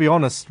 Yeah. I'll be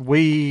honest.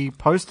 We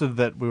posted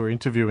that we were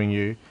interviewing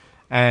you,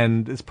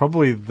 and it's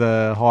probably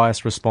the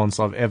highest response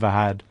I've ever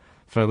had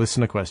for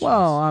listener questions.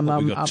 Well,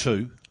 we got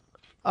two.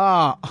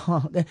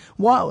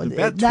 What?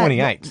 About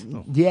 28.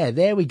 Yeah,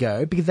 there we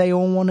go. Because they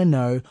all want to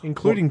know,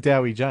 Including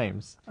Dowie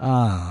James.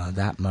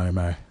 That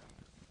Momo.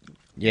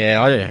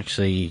 Yeah, I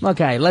actually...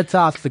 Okay, let's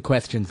ask the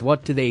questions.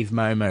 What do these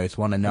Momos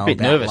want to know a bit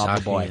about nervous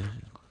Loverboy? asking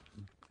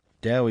you.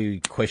 Dowie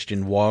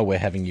questioned why we're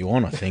having you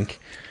on, I think,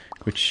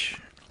 which,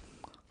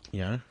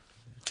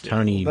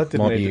 Tony That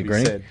didn't might need be to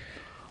agreeing. said.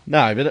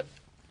 No, but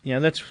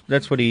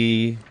that's what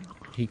he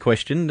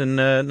questioned, and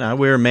no,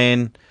 we're a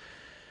man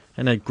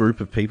and a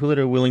group of people that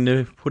are willing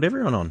to put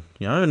everyone on,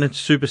 and a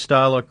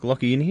superstar like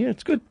Lochy in here,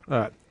 it's good. All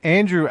right.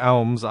 Andrew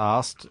Elms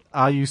asked,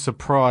 "Are you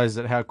surprised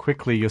at how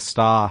quickly your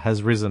star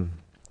has risen?"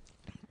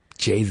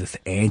 Jesus,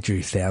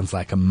 Andrew sounds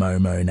like a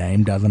Momo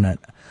name, doesn't it?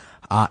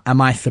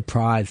 Am I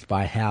surprised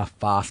by how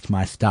fast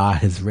my star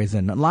has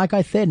risen? Like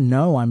I said,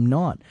 no, I'm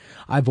not.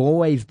 I've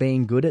always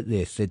been good at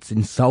this. It's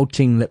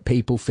insulting that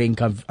people think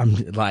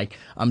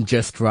I'm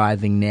just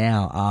rising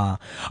now.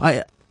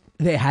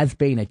 There has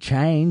been a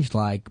change,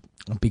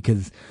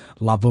 because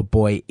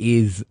Loverboy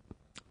is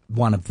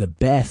one of the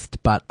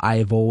best, but I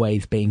have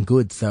always been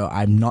good, so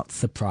I'm not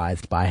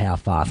surprised by how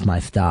fast my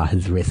star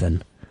has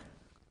risen.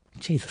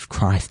 Jesus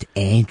Christ,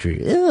 Andrew.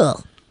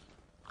 Ugh.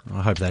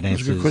 I hope that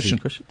answers a good question. your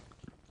question.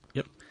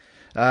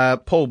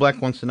 Yep. Paul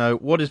Black wants to know,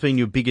 what has been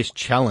your biggest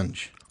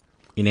challenge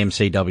in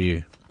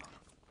MCW?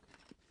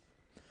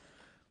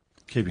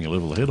 Keeping a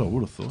level head, I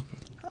would have thought.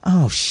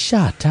 Oh,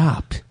 shut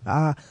up.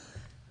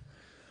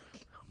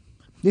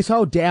 This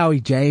whole Dowie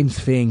James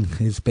thing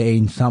has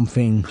been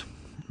something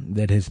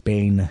that has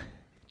been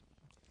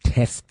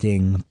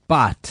testing,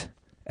 but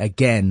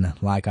again,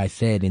 like I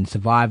said, in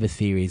Survivor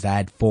Series, I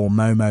had 4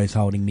 Momos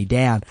holding me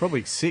down.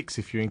 Probably 6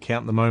 if you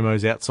count the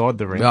Momos outside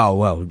the ring. Oh,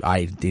 well,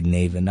 I didn't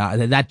even know.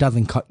 That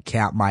doesn't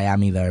count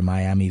Miami, though.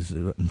 Miami's,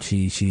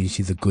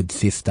 she's a good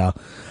sister.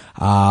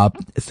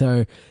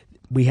 So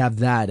we have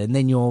that. And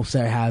then you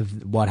also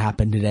have what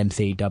happened at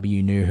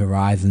MCW New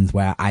Horizons,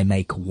 where I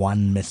make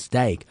one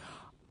mistake.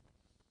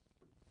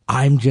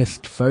 I'm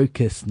just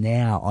focused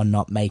now on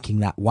not making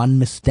that one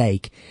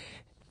mistake.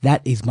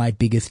 That is my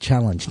biggest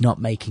challenge, not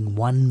making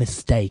one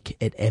mistake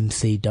at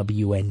MCW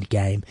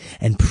Endgame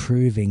and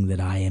proving that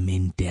I am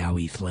in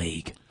Dowie's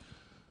league.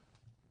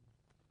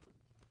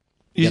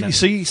 You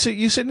see,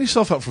 you're setting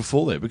yourself up for a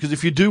fall there, because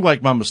if you do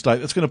make one mistake,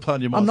 that's going to play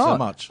on your mind so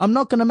much. I'm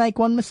not going to make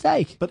one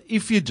mistake. But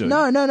if you do...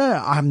 No,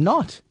 I'm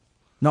not.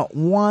 Not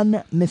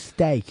one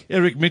mistake.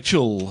 Eric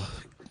Mitchell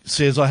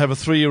says, I have a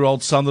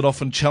 3-year-old son that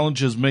often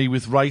challenges me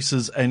with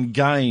races and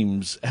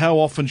games. How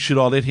often should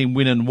I let him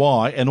win and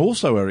why? And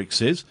also, Eric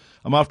says,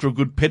 I'm after a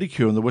good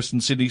pedicure in the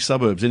Western Sydney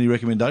suburbs. Any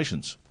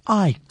recommendations?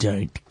 I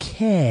don't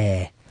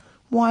care.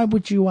 Why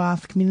would you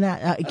ask me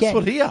that? Again, That's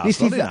what he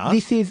asked.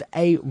 This is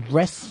a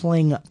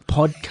wrestling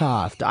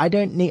podcast. I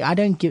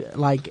don't get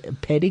like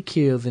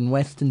pedicures in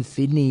Western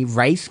Sydney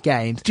race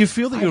games. Do you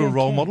feel that I you're a don't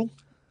role care. model?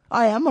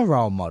 I am a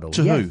role model.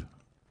 To yes. who?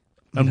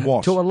 And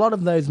what? To a lot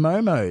of those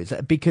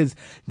Momos, because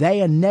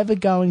they are never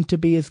going to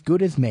be as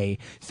good as me.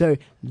 So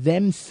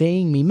them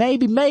seeing me,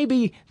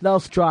 maybe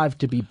they'll strive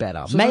to be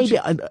better. So maybe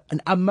a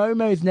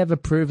Momo's never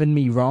proven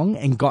me wrong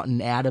and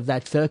gotten out of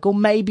that circle.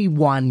 Maybe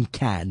one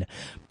can.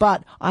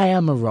 But I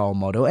am a role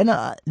model, and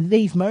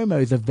these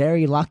Momos are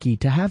very lucky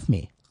to have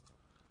me.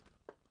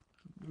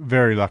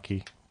 Very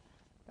lucky.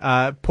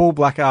 Paul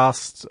Black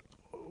asked,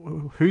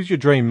 who's your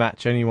dream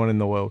match, anyone in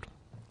the world?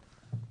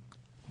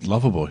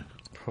 Loverboy.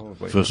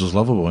 Probably. Versus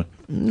Loverboy.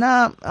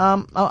 Nah,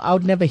 I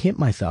would never hit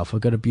myself.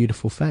 I've got a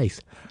beautiful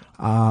face.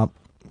 Reckon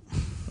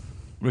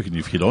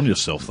you've hit on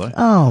yourself, though.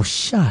 Oh,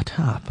 shut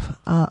up.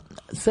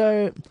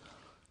 So,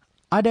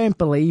 I don't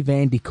believe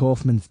Andy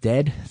Kaufman's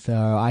dead, so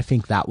I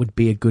think that would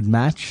be a good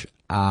match.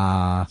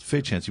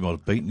 Fair chance he might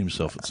have beaten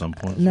himself at some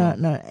point. No,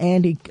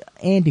 Andy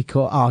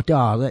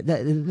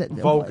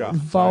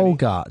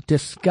vulgar,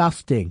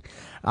 disgusting.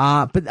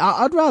 But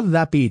I'd rather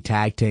that be a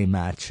tag team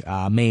match.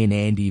 Me and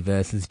Andy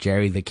versus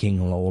Jerry the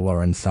King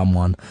Lawler and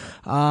someone.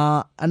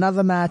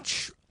 Another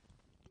match,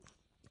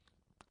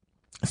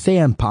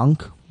 CM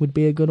Punk would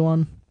be a good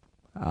one.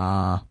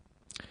 I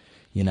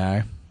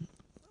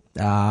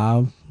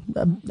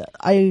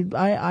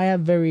have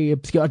very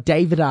obscure.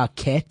 David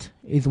Arquette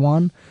is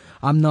one.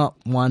 I'm not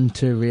one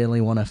to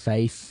really want to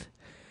face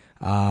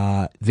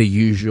the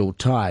usual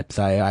types.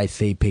 I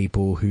see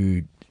people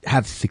who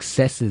have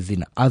successes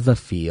in other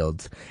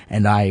fields,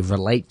 and I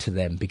relate to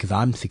them because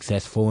I'm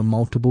successful in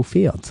multiple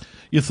fields.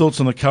 Your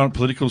thoughts on the current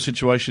political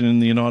situation in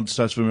the United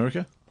States of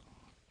America?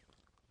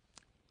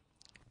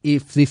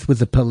 If this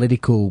was a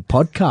political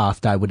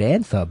podcast, I would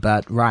answer,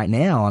 but right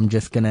now I'm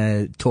just going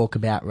to talk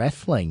about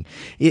wrestling.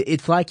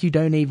 It's like you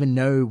don't even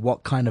know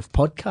what kind of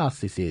podcast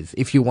this is.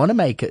 If you want to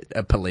make it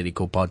a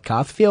political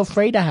podcast, feel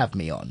free to have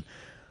me on.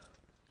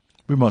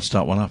 We might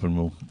start one up and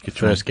we'll get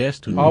First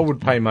guest. I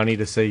would pay money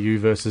to see you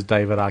versus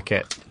David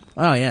Arquette.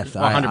 Oh, yes.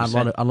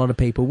 100%. A lot of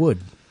people would.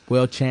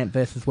 World champ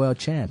versus world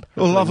champ.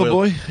 Well,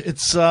 Loverboy,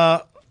 it's,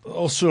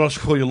 also I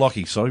should call you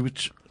Lochy, sorry,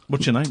 what's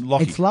your name?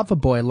 Lochy. It's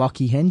Loverboy,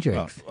 Lochy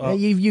Hendricks.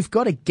 You've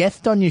got a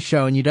guest on your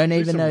show and you don't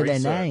even know their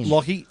name.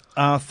 Lochy,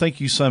 thank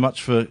you so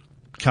much for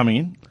coming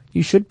in.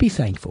 You should be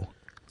thankful.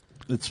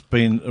 It's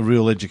been a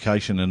real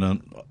education and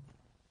an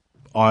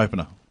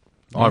eye-opener.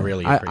 I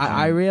really appreciate it.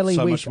 I really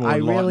So wish much more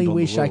enlightened on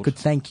the I world. could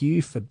thank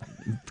you for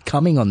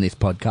coming on this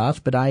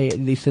podcast, but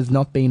this has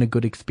not been a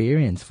good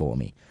experience for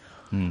me.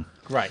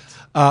 Great.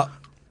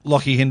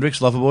 Lochy Hendricks,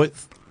 Loverboy,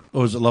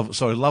 or is it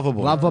Loverboy?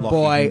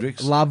 Lochy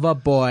Hendricks,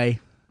 Loverboy.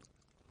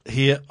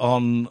 here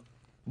on,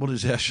 what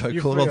is our show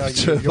You called? forgot On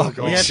the your Turnbuckle.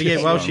 goal. We have to get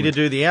Welshie to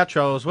do the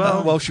outro as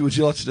well. Welshie, would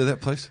you like to do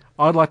that, please?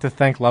 I'd like to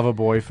thank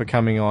Loverboy for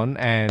coming on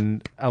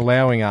and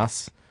allowing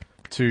us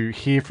to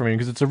hear from him,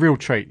 because it's a real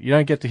treat. You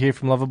don't get to hear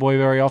from Loverboy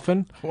very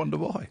often I wonder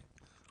why.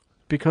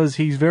 because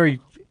he's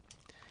very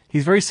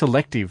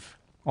selective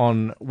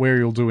on where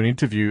he'll do an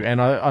interview,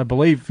 and I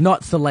believe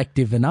Not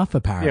selective enough,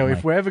 apparently.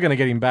 if we're ever going to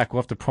get him back,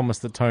 we'll have to promise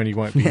that Tony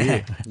won't be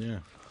here. Yeah.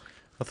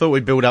 I thought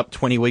we'd build up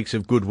 20 weeks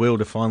of goodwill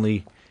to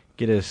finally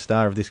get a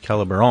star of this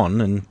calibre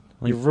on, and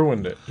You've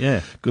ruined it.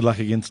 yeah. Good luck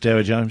against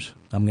Dowie James.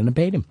 I'm going to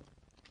beat him.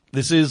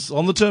 This is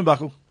On the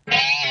Turnbuckle.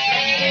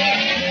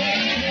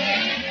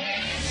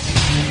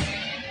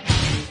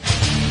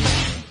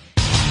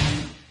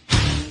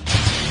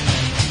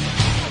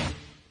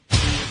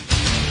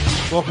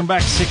 Welcome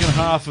back, second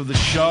half of the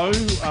show.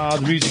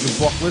 The music of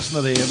Brock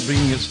Lesnar there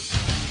bringing us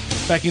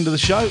back into the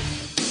show.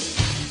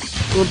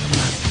 Well,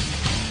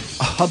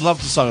 I'd love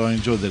to say I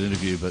enjoyed that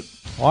interview, but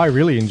I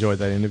really enjoyed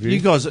that interview.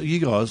 you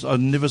guys, I've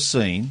never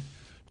seen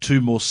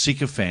two more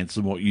sycophants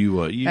than what you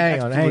were. You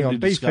Hang on. absolutely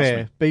Be disgust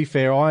fair. me. Be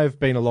fair. I've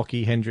been a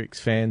Lochy Hendricks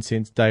fan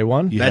since day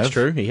one. You That's have?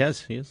 true. He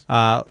has.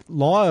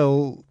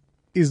 Lyle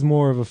is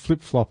more of a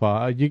flip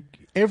flopper.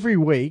 Every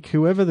week,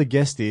 whoever the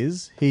guest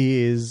is,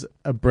 he is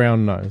a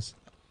brown nose.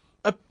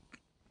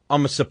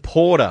 I'm a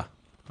supporter.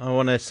 I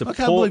want to support. I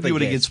can't believe the you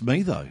went guest. against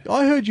me, though.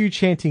 I heard you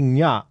chanting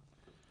 "nya"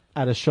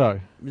 at a show.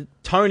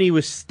 Tony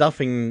was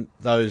stuffing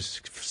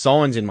those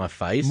signs in my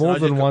face. More and I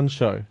than just got- one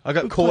show. I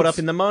got We caught played up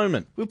in the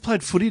moment. We've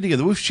played footy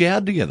together. We've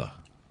showered together.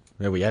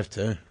 Yeah, we have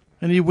to.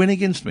 And you went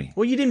against me.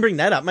 Well, you didn't bring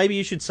that up. Maybe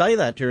you should say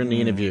that during the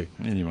interview.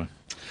 Anyway.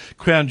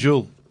 Crown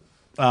Jewel.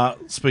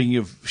 Speaking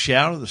of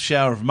shower, the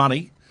shower of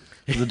money,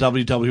 the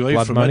WWE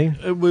Blood from money?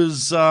 it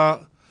was, I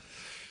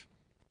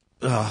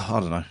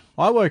don't know.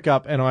 I woke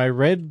up and I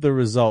read the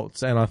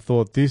results and I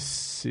thought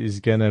this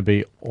is going to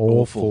be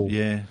awful.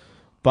 Yeah.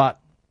 But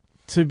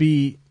to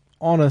be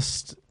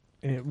honest,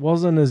 it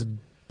wasn't as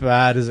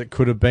bad as it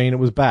could have been. It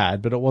was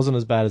bad, but it wasn't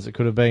as bad as it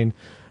could have been.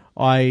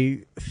 I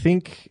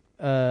think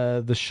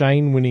the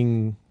Shane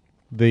winning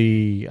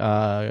the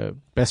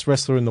best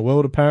wrestler in the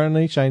world,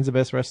 apparently. Shane's the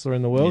best wrestler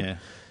in the world. Yeah.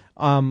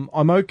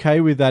 I'm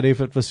okay with that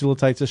if it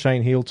facilitates a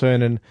Shane heel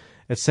turn, and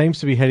it seems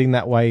to be heading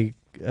that way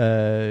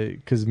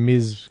because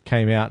Miz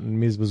came out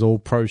and Miz was all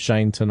pro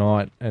Shane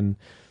tonight, and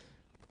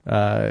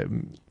we'll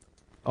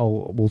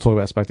talk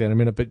about SmackDown in a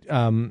minute. But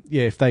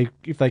yeah, if they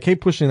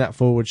keep pushing that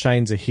forward,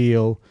 Shane's a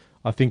heel.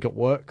 I think it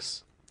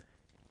works.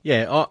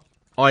 Yeah,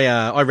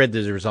 I read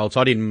the results.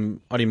 I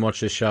didn't watch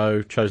the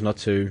show. Chose not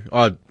to.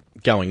 I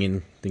going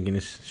in thinking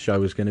this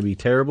show was going to be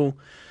terrible.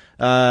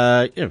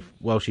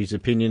 Welsh's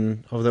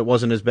opinion of it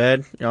wasn't as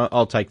bad.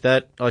 I'll take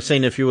that. I've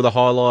seen a few of the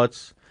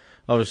highlights.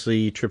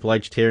 Obviously, Triple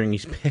H tearing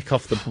his back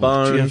off the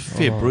bone. Gee, a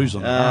fair bruise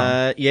on the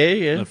arm.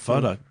 Yeah. That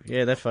photo.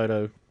 Yeah, that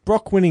photo.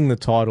 Brock winning the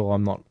title,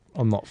 I'm not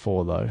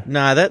for though.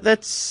 No,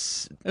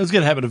 that's It was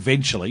going to happen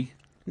eventually.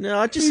 no.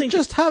 I just He think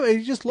just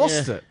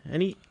lost yeah, it.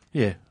 and he.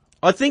 Yeah.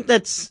 I think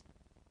that's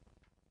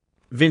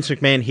Vince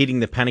McMahon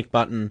hitting the panic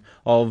button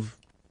of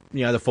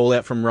the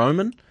fallout from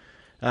Roman,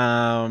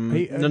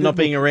 not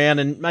being around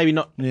and maybe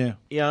not. Yeah.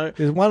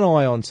 There's one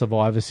eye on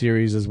Survivor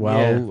Series as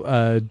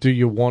well. Do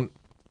you want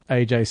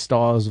AJ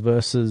Styles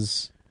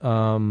versus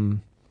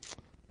Braun?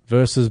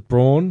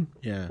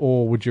 Yeah.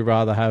 Or would you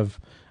rather have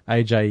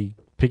AJ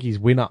pick his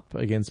win up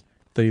against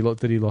that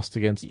he lost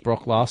against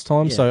Brock last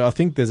time? Yeah. So I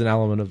think there's an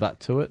element of that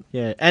to it.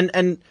 Yeah,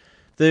 and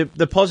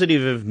the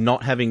positive of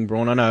not having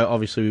Braun, I know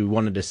obviously we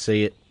wanted to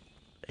see it.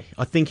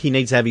 I think he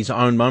needs to have his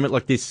own moment.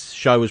 Like this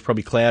show was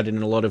probably clouded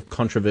in a lot of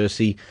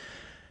controversy.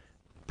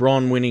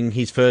 Braun winning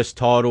his first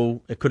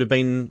title, it could have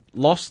been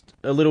lost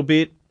a little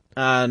bit.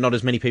 Not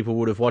as many people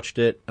would have watched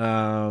it.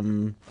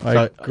 I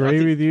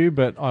agree with you,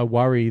 but I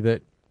worry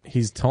that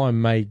his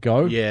time may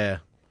go. Yeah.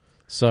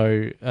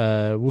 So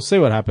we'll see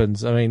what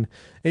happens. I mean,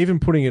 even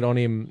putting it on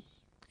him,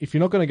 if you're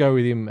not going to go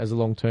with him as a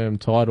long-term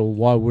title,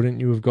 why wouldn't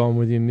you have gone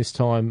with him this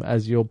time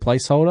as your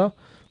placeholder?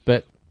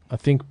 But I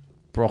think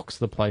Brock's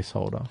the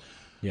placeholder.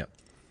 Yeah.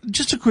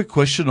 Just a quick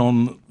question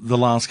on the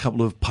last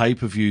couple of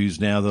pay-per-views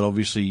now that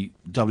obviously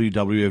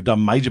WWE have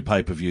done major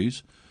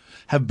pay-per-views,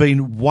 have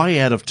been way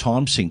out of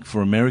time sync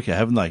for America,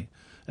 haven't they?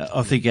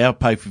 I think our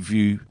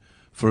pay-per-view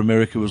for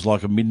America was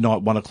like a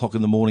midnight, 1 o'clock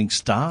in the morning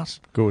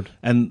start. Good.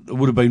 And it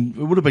would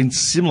have been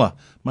similar,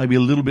 maybe a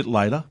little bit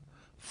later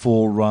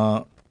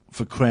for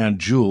Crown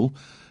Jewel.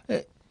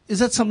 Is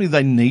that something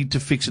they need to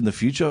fix in the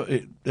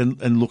future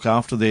and look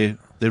after their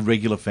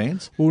regular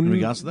fans in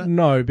regards to that?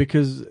 No,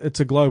 because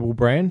it's a global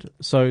brand.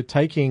 So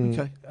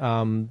taking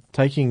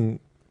 3-4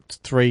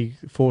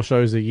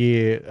 shows a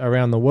year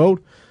around the world,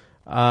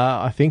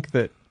 I think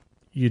that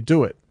you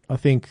do it. I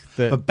think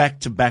that... But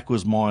back-to-back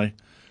was my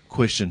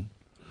question.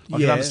 I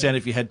can understand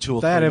if you had 2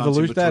 or 3 months in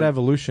between. That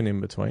evolution in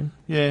between.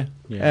 Yeah.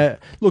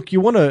 Look, you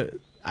want to...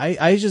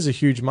 Asia's a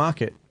huge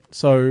market.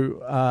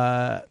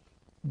 So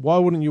why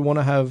wouldn't you want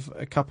to have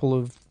a couple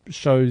of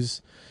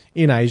shows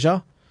in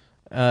Asia?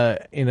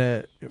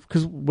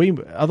 Because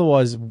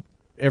otherwise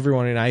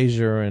everyone in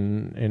Asia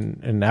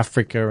and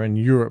Africa and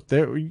Europe,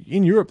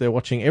 they're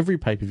watching every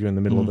pay-per-view in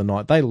the middle of the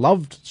night. They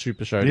loved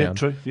Super Showdown. Yeah,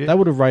 true. Yeah. They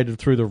would have rated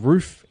through the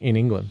roof in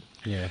England.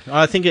 Yeah,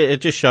 I think it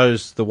just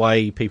shows the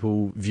way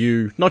people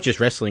view not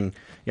just wrestling,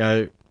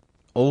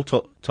 all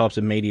types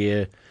of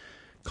media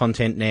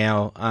content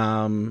now.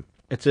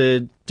 It's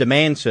a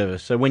demand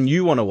service, so when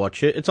you want to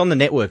watch it, it's on the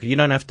network. You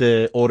don't have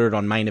to order it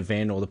on Main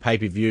Event or the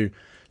pay-per-view.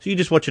 So you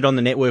just watch it on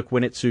the network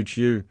when it suits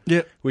you.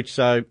 Yeah. It's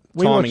true.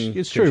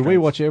 We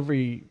watch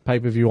every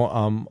pay-per-view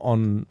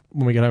on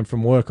when we get home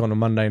from work on a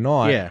Monday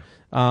night. Yeah.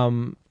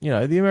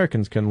 The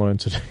Americans can learn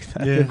to do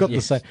that.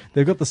 Yeah.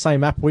 They've got the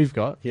same app we've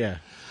got. Yeah.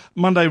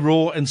 Monday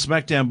Raw and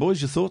SmackDown,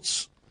 boys, your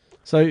thoughts?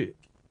 So, did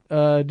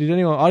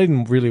anyone... I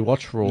didn't really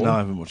watch Raw. No, I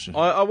haven't watched it.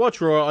 I watched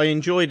Raw. I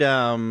enjoyed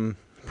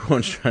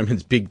Braun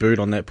Strowman's big boot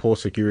on that poor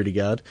security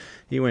guard.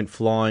 He went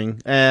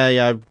flying.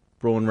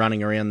 Braun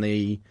running around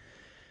the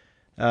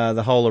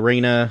whole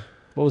arena.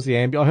 What was the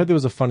ambulance? I heard there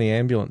was a funny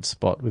ambulance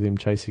spot with him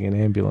chasing an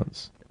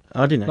ambulance.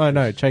 I didn't know.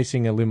 No,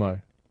 chasing a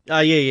limo. Oh,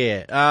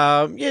 yeah.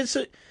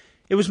 So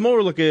it was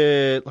more like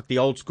the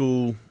old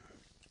school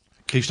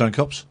Keystone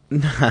Cops?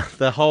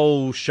 the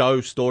whole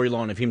show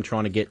storyline of him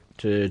trying to get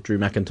to Drew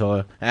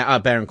McIntyre.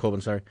 Baron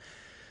Corbin, sorry.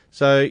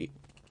 So,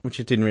 which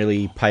it didn't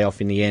really pay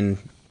off in the end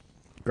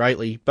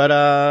greatly.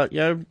 But,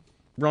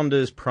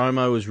 Ronda's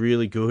promo was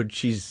really good.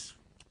 She's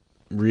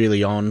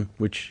really on,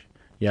 which,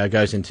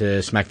 goes into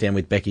SmackDown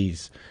with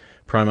Becky's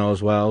promo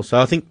as well. So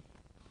I think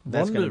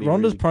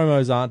Ronda's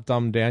promos aren't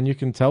dumbed down. You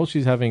can tell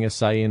she's having a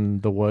say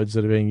in the words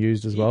that are being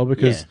used as well,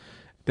 because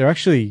they're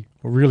actually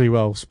really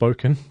well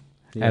spoken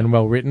and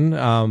well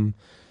written.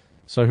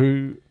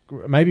 So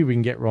maybe we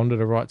can get Ronda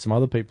to write some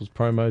other people's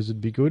promos would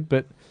be good.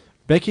 But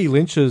Becky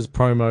Lynch's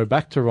promo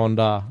back to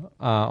Ronda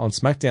on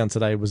SmackDown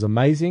today was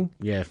amazing.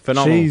 Yeah,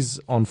 phenomenal.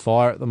 She's on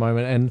fire at the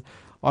moment, and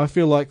I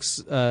feel like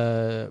it's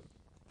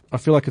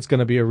going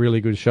to be a really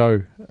good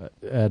show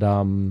at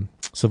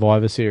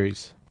Survivor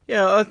Series.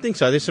 Yeah, I think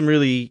so. There's some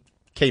really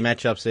key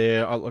matchups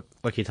there,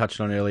 like you touched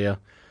on earlier.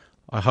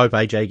 I hope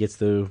AJ gets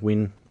the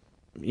win,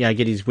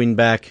 get his win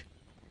back,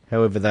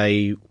 however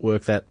they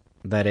work that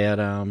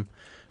out.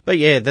 But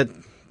yeah, that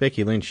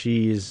Becky Lynch,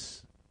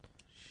 she's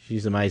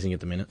amazing at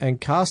the minute. And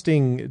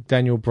casting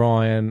Daniel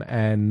Bryan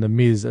and The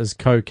Miz as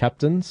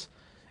co-captains,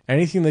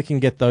 anything that can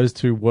get those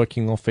two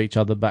working off each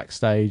other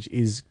backstage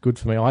is good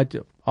for me.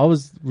 I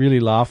was really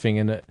laughing,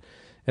 and it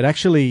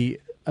actually,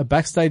 a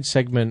backstage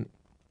segment,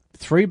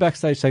 3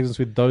 backstage segments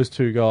with those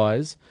two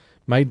guys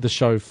made the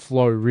show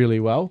flow really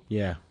well.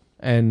 Yeah.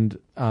 And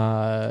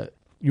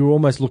you were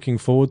almost looking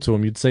forward to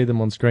them. You'd see them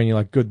on screen, you're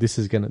like, good, this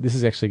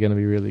is actually going to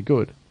be really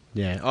good.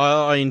 Yeah.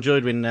 I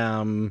enjoyed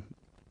when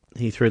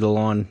he threw the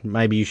line,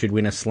 maybe you should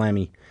win a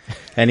Slammy.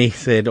 And he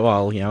said,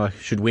 well, I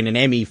should win an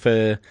Emmy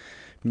for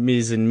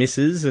Ms. and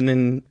Mrs., and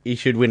then he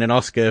should win an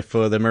Oscar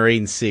for the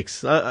Marine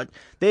 6.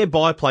 Their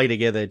byplay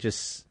together,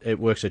 it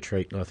works a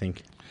treat, I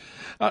think.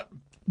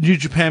 New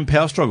Japan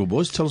Power Struggle,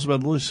 boys. Tell us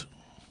about this.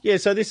 Yeah,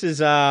 so this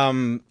is,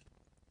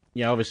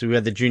 obviously we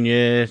had the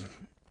junior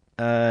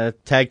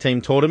tag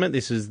team tournament.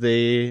 This is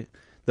the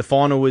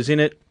final was in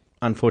it.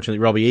 Unfortunately,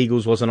 Robbie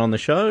Eagles wasn't on the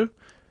show,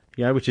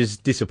 which is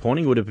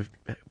disappointing. Would have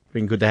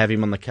been good to have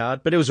him on the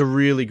card. But it was a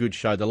really good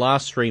show. The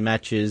last 3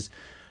 matches,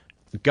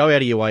 go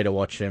out of your way to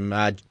watch them.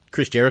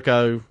 Chris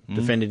Jericho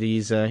defended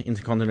his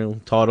Intercontinental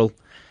title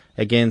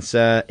against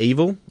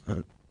Evil.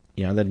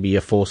 That'd be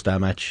a 4-star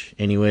match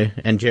anywhere.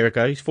 And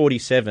Jericho, he's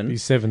 47.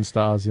 He's 7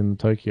 stars in the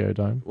Tokyo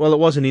Dome. Well, it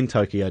wasn't in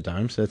Tokyo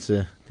Dome, so that's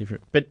a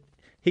different... But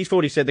he's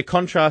 47. The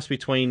contrast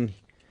between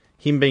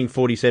him being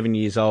 47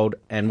 years old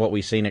and what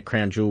we've seen at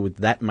Crown Jewel with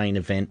that main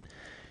event,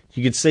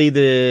 you could see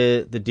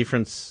the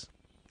difference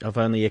of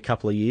only a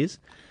couple of years.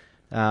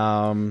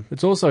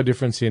 It's also a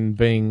difference in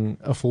being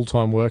a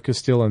full-time worker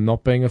still and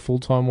not being a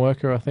full-time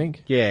worker, I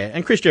think. Yeah,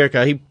 and Chris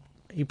Jericho, he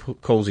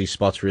calls his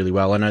spots really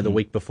well. I know the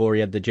week before he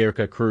had the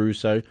Jericho Cruise,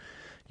 so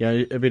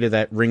a bit of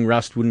that ring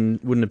rust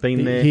wouldn't have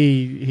been there.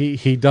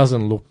 He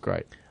doesn't look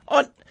great.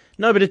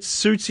 No, but it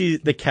suits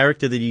the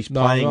character that he's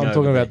playing. I'm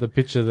talking about the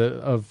picture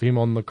of him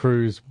on the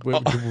cruise,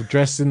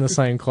 dressed in the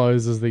same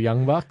clothes as the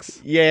Young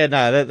Bucks. Yeah,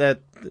 no,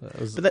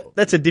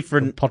 that's a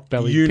different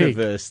pot-bellied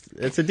universe. pig.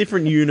 It's a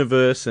different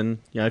universe, and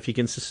if you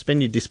can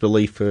suspend your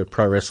disbelief for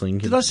pro wrestling.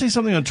 Did I see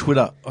something on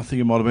Twitter? I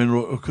think it might have been,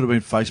 or it could have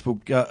been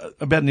Facebook,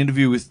 about an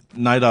interview with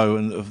Nato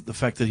and the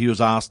fact that he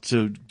was asked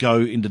to go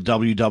into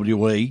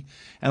WWE,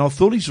 and I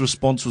thought his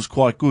response was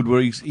quite good,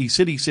 where he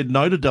said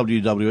no to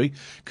WWE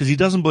because he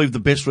doesn't believe the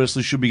best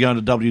wrestlers should be going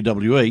to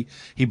WWE.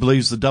 He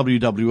believes the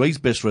WWE's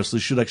best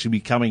wrestlers should actually be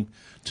coming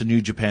to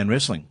New Japan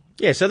Wrestling.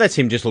 Yeah, so that's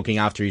him just looking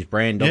after his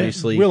brand,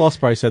 obviously. Will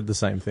Ospreay said the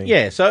same thing.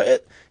 Yeah, so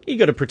you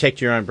got to protect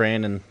your own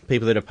brand and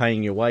people that are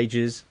paying your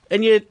wages.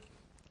 And yet,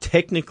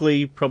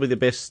 technically, probably the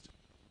best,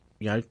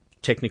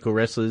 technical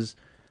wrestlers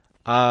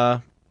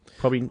are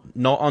probably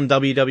not on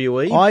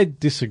WWE. I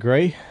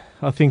disagree.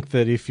 I think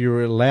that if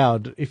you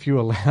allowed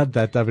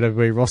that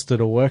WWE roster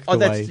to work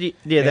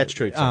that's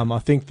true. I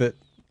think that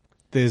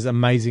there's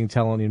amazing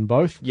talent in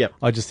both. Yep.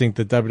 I just think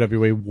that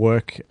WWE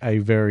work a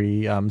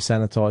very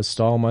sanitized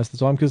style most of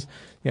the time because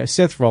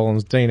Seth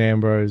Rollins, Dean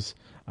Ambrose,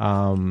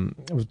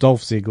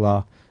 Dolph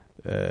Ziggler,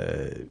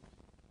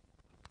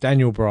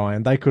 Daniel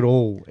Bryan, they could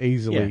all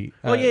easily.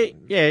 I'll agree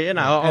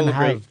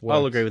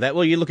with that.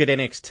 Well, you look at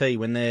NXT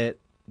when the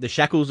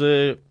shackles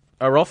are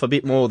off a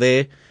bit more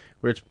there,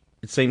 where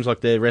it seems like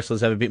the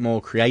wrestlers have a bit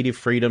more creative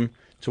freedom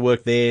to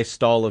work their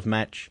style of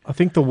match. I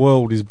think the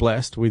world is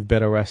blessed with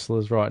better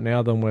wrestlers right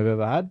now than we've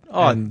ever had.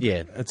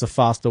 It's a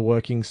faster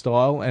working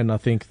style, and I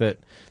think that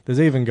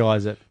there's even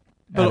guys at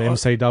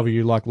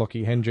MCW like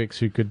Lochy Hendricks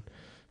who can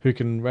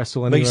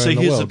wrestle anywhere in the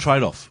world. Here's the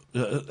trade-off,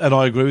 and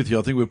I agree with you.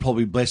 I think we're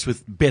probably blessed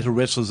with better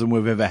wrestlers than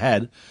we've ever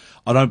had.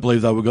 I don't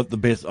believe we've got the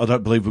best. I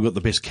don't believe we've got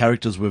the best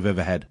characters we've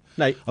ever had.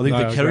 No, I think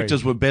the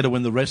characters were better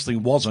when the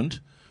wrestling wasn't,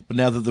 But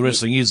now that the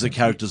wrestling is, the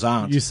characters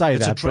aren't. You say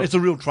it's that. It's a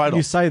real trade-off.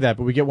 You say that,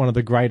 but we get one of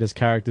the greatest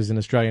characters in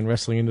Australian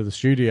wrestling into the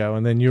studio,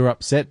 and then you're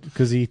upset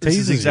because he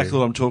teases This is exactly you.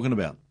 what I'm talking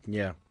about.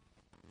 Yeah.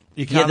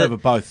 You can't have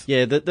it both.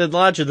 Yeah, the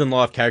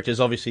larger-than-life characters,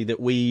 obviously, that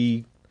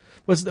we...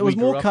 It was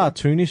more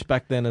cartoonish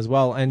back then as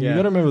well, and you Yeah.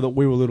 got to remember that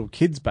we were little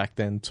kids back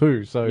then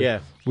too, so Yeah.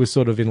 we're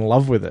sort of in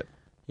love with it.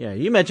 Yeah,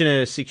 you imagine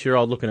a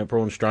 6-year-old looking at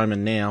Braun Strowman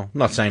now. I'm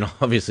not saying,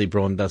 obviously,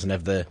 Braun doesn't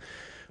have the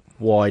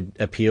wide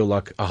appeal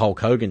like a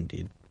Hulk Hogan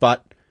did,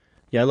 but,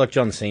 like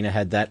John Cena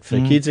had that for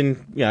kids,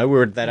 and,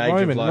 we're at that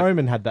age of like...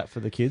 Roman had that for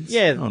the kids.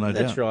 Yeah, no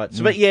that's doubt. right.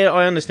 So, but,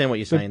 I understand what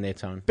you're saying there,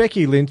 Tone.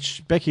 Becky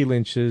Lynch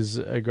is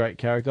a great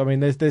character. I mean,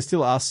 there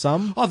still are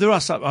some. Oh, there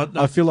are some.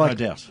 I feel like...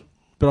 No doubt.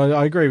 But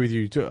I agree with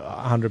you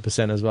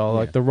 100% as well.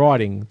 Like the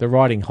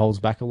writing holds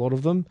back a lot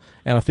of them,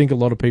 and I think a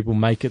lot of people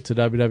make it to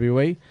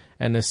WWE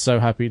and they're so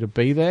happy to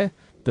be there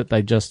that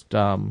they just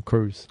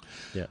cruise.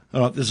 Yeah.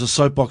 All right, there's a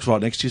soapbox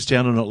right next to you.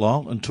 Stand on it,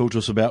 Lyle, and talk to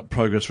us about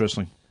Progress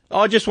Wrestling.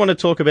 I just want to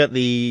talk about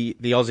the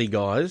Aussie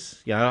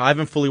guys. I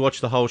haven't fully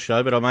watched the whole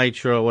show, but I made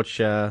sure I watched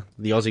the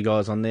Aussie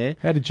guys on there.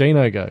 How did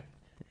Gino go?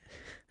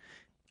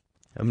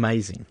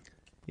 Amazing.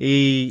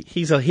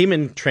 Him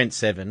and Trent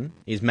Seven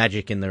is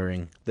magic in the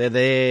ring. They're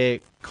their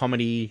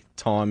comedy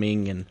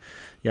timing, and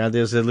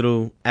there's a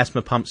little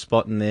asthma pump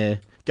spot in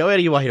there. Go out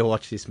of your way to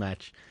watch this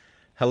match.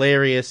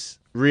 Hilarious,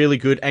 really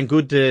good, and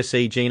good to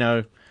see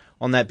Gino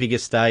on that bigger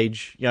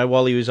stage.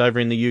 While he was over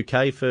in the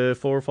UK for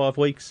 4 or 5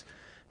 weeks.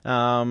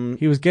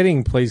 He was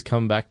getting "Please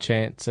come back"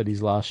 chants at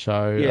his last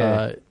show.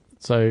 Yeah.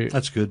 So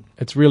That's good.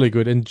 It's really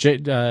good, and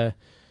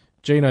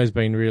Gino's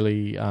been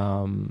really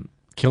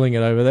killing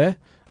it over there.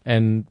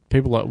 And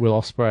people like Will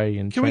Ospreay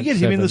and Can we Trent get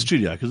him Seven. in the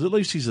studio? Because at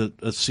least he's a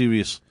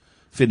serious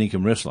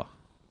Finnicum wrestler.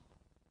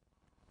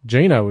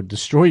 Gino would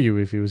destroy you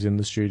if he was in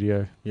the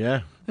studio.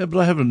 Yeah. Yeah, but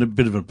I have a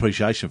bit of an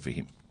appreciation for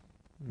him.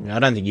 I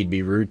don't think you'd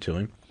be rude to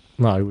him.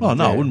 No, he wouldn't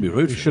no, I dare. wouldn't be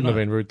rude He to him, shouldn't have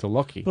no. been rude to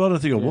Lochy. But I don't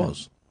think I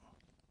was.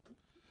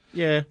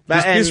 Yeah.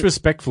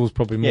 Disrespectful is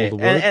probably more the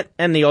word.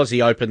 And the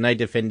Aussie Open, they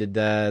defended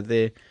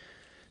their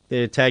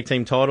tag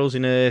team titles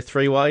in a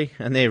 3-way,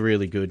 and they're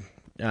really good.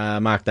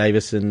 Mark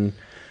Davis and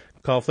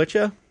Kyle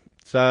Fletcher.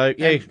 So,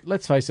 yeah. And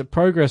let's face it,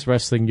 Progress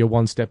Wrestling, you're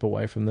one step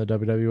away from the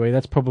WWE.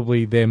 That's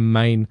probably their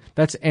main...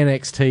 That's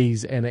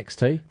NXT's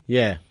NXT.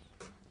 Yeah.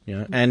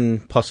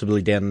 And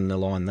possibly down the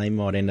line, they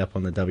might end up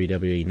on the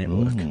WWE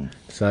network.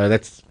 So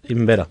that's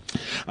even better.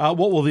 What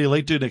will the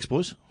Elite do next,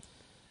 boys?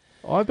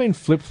 I've been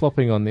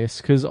flip-flopping on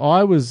this because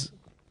I was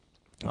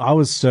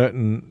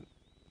certain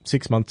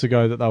 6 months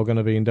ago that they were going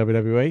to be in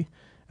WWE.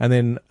 And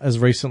then as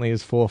recently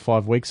as 4 or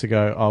 5 weeks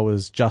ago, I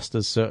was just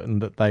as certain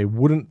that they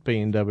wouldn't be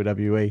in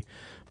WWE.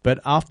 But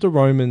after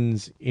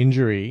Roman's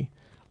injury,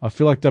 I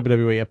feel like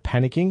WWE are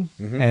panicking,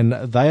 and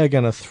they are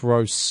going to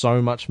throw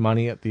so much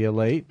money at the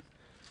Elite.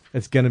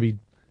 It's going to be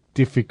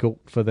difficult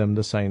for them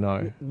to say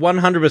no.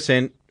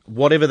 100%.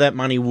 Whatever that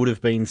money would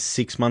have been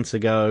 6 months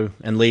ago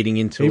and leading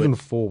into Even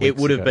 4 weeks it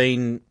would have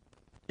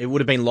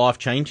ago. been life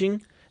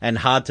changing and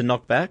hard to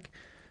knock back.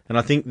 And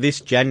I think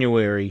this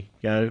January,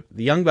 the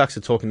Young Bucks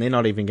are talking; they're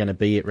not even going to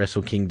be at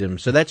Wrestle Kingdom,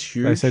 so that's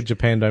huge. They said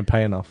Japan don't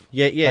pay enough.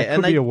 Yeah. That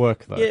could be a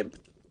work though. Yeah,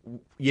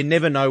 you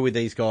never know with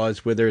these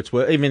guys whether it's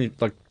work. Even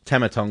like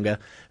Tamatonga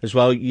as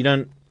well.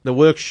 The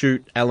work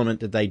shoot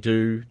element that they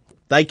do.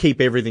 They keep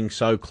everything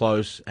so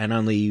close and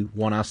only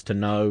want us to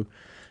know,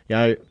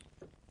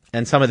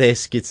 And some of their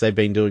skits they've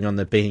been doing on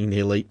the Being the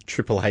Elite,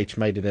 Triple H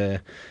made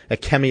it a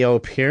cameo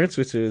appearance,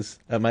 which was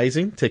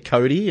amazing, to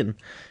Cody, and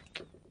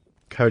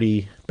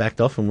Cody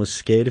backed off and was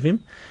scared of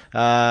him.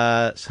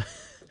 So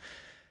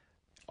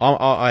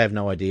I have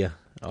no idea.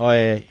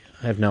 I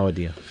have no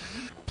idea.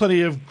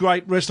 Plenty of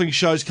great wrestling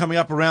shows coming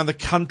up around the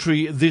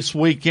country this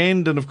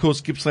weekend. And, of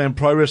course, Gippsland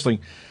Pro Wrestling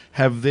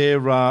have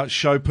their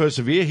show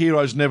Persevere,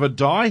 Heroes Never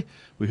Die.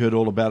 We heard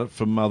all about it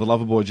from the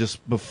Loverboy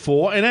just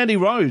before. And Andy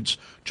Rhodes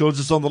joins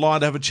us on the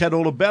line to have a chat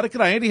all about it.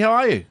 G'day, Andy. How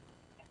are you?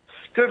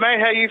 Good, mate.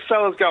 How you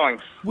fellas going?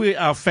 We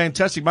are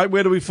fantastic, mate.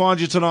 Where do we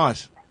find you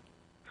tonight?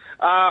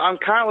 I'm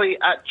currently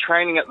at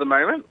training at the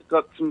moment.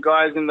 Got some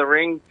guys in the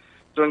ring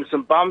doing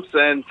some bumps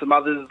and some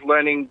others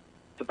learning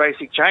the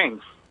basic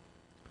chains.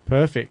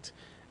 Perfect.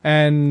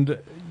 And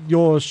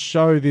your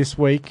show this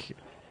week,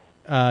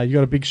 you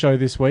got a big show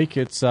this week.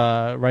 It's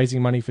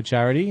raising money for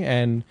charity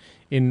and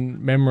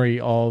in memory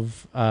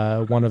of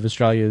one of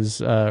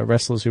Australia's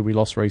wrestlers who we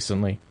lost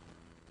recently.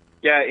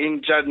 Yeah,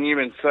 in Judd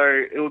Newman. So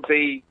it would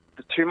be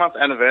the 2-month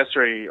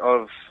anniversary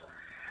of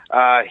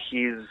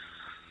his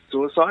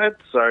suicide.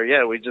 So,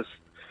 yeah, we're just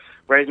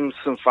raising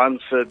some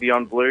funds for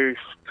Beyond Blue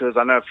because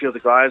I know a few of the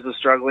guys are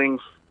struggling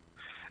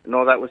and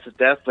all that with the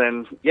death.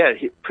 And, yeah, it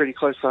hit pretty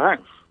close to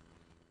home.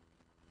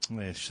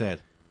 Yeah,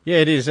 sad. Yeah,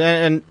 it is.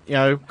 And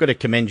got to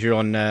commend you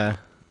on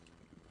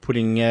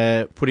putting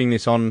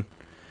this on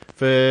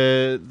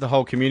for the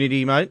whole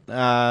community, mate,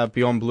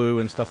 Beyond Blue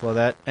and stuff like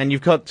that. And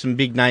you've got some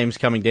big names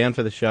coming down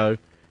for the show.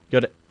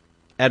 You've got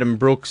Adam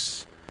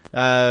Brooks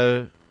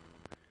versus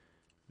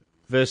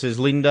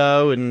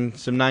Lindo and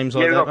some names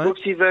like we've that, got mate.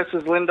 Brooksy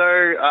versus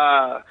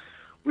Lindo.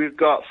 We've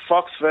got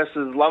Fox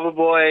versus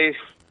Loverboy,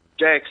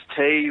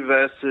 JXT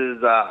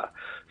versus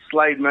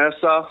Slade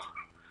Mercer,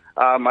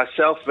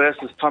 myself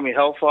versus Tommy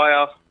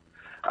Hellfire,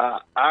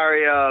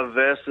 Aria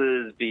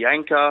versus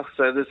Bianca.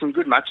 So there's some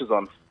good matches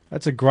on.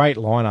 That's a great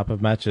lineup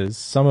of matches.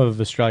 Some of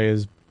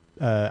Australia's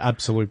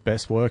absolute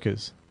best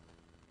workers.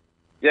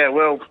 Yeah,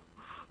 well,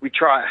 we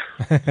try.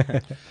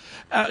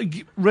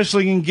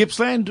 Wrestling in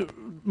Gippsland,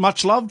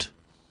 much loved?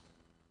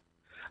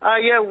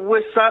 Yeah,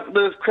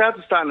 the crowds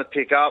are starting to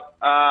pick up.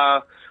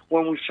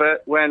 When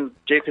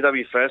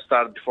GPW first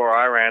started, before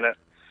I ran it,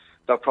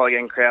 they were probably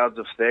getting crowds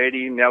of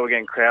 30. Now we're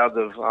getting crowds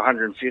of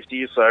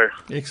 150. So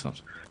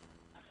Excellent.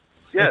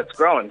 yeah, it's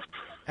growing.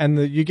 And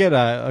you get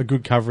a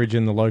good coverage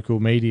in the local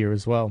media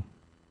as well.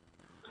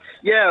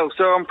 Yeah,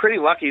 so I'm pretty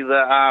lucky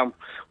that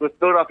we've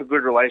built up a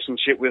good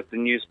relationship with the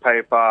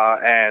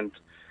newspaper and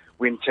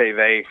Win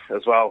TV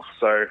as well.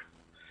 So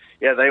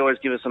yeah, they always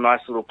give us a nice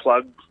little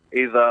plug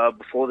either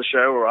before the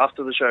show or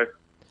after the show.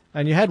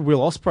 And you had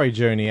Will Ospreay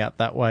journey out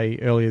that way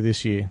earlier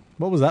this year.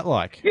 What was that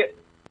like? Yeah,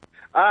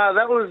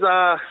 that was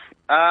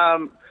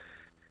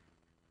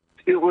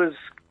it was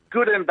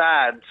good and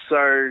bad.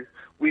 So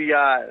we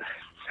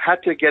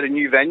had to get a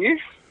new venue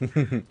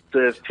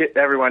to fit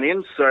everyone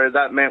in. So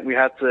that meant we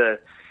had to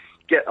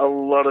get a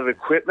lot of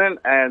equipment,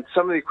 and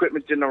some of the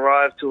equipment didn't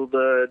arrive till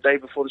the day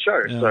before the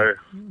show. Yeah.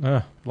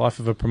 So Life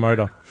of a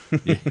promoter.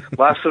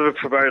 life of a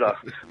promoter.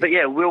 But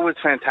yeah, Will was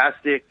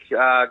fantastic.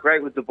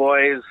 Great with the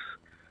boys.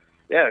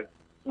 Yeah,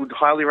 would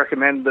highly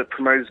recommend that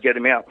promoters get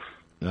him out.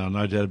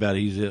 No doubt about it.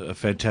 He's a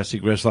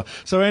fantastic wrestler.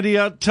 So, Andy,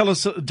 tell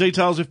us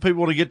details if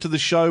people want to get to the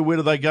show. Where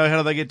do they go? How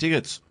do they get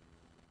tickets?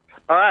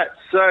 All right,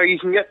 so you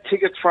can get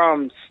tickets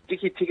from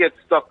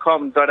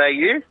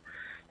stickytickets.com.au.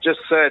 Just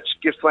search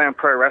Gippsland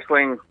Pro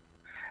Wrestling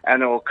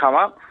and it will come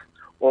up.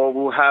 Or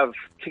we'll have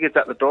tickets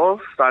at the door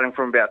starting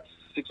from about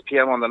 6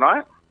 p.m. on the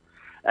night.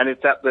 And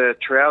it's at the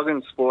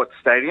Traralgon Sports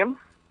Stadium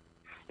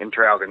in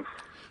Traralgon.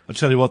 I'll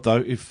tell you what,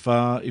 though, if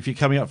you're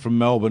coming up from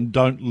Melbourne,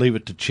 don't leave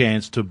it to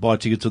chance to buy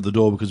tickets at the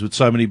door, because with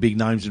so many big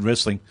names in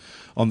wrestling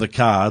on the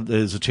card,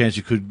 there's a chance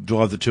you could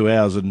drive the 2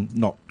 hours and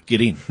not get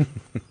in.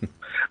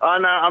 Oh,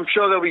 no, I'm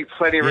sure there'll be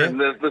plenty of room.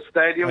 The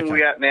stadium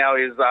we're at now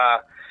is,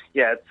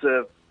 it's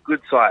a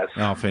good size.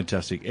 Oh,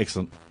 fantastic.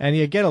 Excellent. And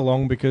you get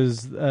along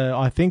because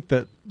I think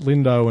that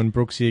Lindo and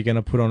Brooksy are going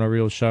to put on a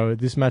real show.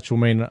 This match will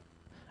mean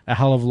a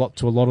hell of a lot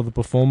to a lot of the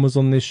performers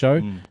on this show.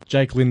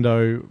 Jake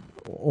Lindo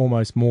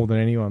almost more than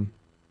anyone.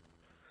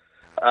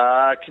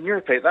 Can you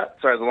repeat that?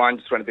 Sorry, the line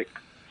just went a bit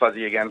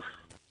fuzzy again.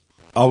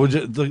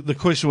 The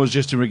question was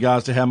just in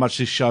regards to how much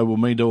this show will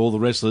mean to all the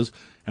wrestlers,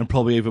 and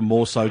probably even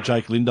more so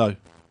Jake Lindo.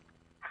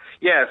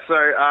 Yeah, so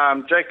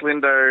Jake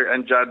Lindo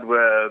and Judd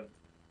were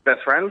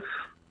best friends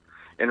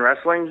in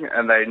wrestling,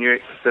 and they've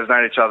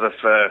known each other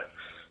for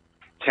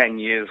 10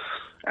 years.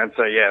 And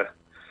so,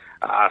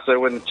 so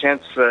when the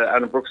chance for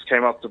Adam Brooks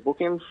came up to book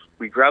him,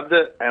 we grabbed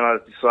it, and I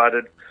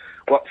decided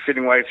what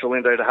fitting way for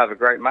Lindo to have a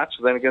great match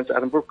than against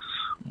Adam Brooks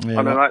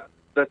on a night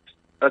that's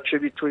a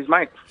tribute to his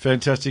mate.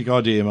 Fantastic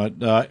idea, mate.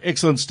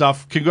 Excellent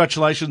stuff.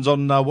 Congratulations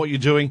on what you're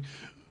doing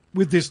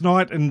with this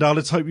night, and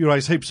let's hope you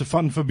raise heaps of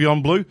fun for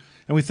Beyond Blue.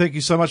 And we thank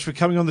you so much for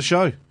coming on the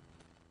show.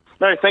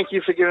 No, thank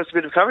you for giving us a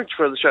bit of coverage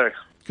for the show.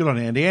 Good on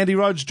Andy. Andy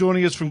Rhodes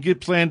joining us from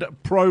Gippsland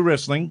Pro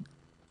Wrestling.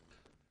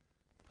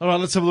 All right,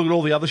 let's have a look at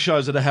all the other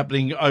shows that are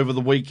happening over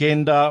the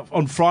weekend.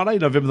 On Friday,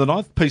 November the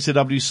 9th,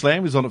 PCW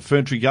Slam is on at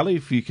Ferntree Gully.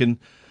 If you can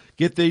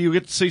get there, you'll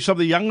get to see some of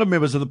the younger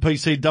members of the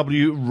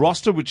PCW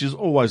roster, which is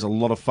always a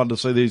lot of fun to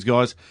see these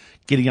guys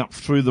getting up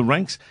through the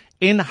ranks.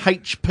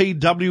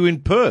 NHPW in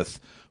Perth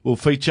will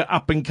feature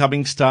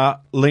up-and-coming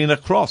star Lena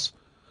Cross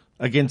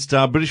against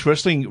British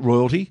wrestling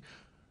royalty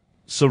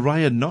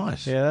Soraya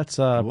Knight. Yeah, that's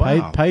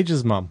Wow.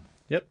 Paige's mum.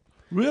 Yep.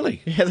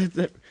 Really? Yeah,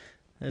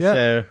 that's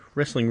a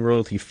wrestling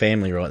royalty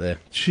family right there.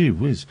 Gee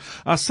whiz.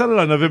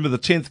 Saturday, November the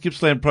 10th,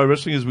 Gippsland Pro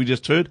Wrestling, as we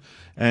just heard,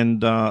 and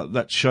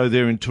that show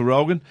there in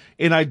Traralgon.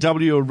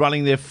 NAW are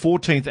running their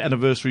 14th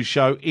anniversary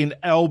show in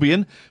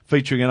Albion,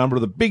 featuring a number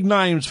of the big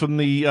names from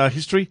the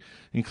history,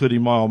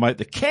 including my old mate,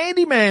 the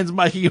Candyman's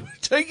making a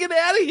get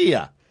out of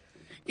here.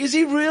 Is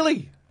he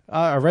really?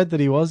 I read that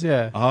he was,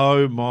 yeah.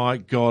 Oh, my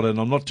God. And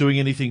I'm not doing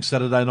anything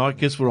Saturday night.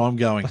 Guess where I'm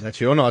going?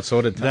 That's your night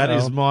sorted. That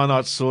is my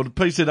night sorted.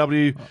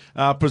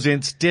 PCW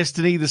presents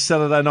Destiny this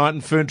Saturday night in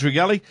Ferntree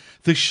Gully.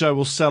 This show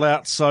will sell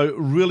out, so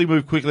really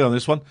move quickly on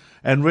this one.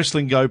 And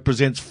Wrestling Go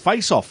presents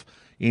Face Off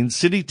in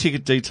Sydney.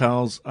 Ticket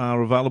details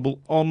are available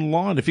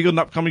online. If you've got an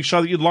upcoming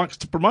show that you'd like us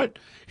to promote,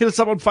 hit us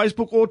up on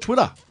Facebook or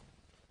Twitter.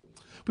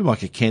 We might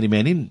get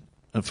Candyman in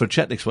for a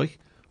chat next week.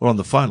 Or on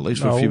the phone, at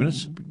least, for a few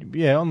minutes.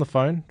 Yeah, on the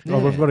phone. Yeah. Oh,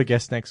 we've got a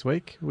guest next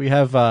week. We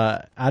have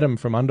Adam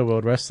from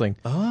Underworld Wrestling.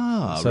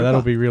 So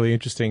that'll be really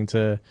interesting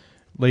to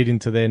lead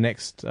into their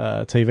next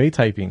TV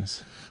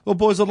tapings. Well,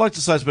 boys, I'd like to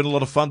say it's been a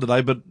lot of fun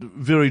today, but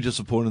very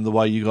disappointed in the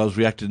way you guys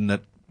reacted in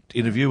that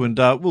interview, and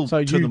we'll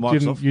So turn the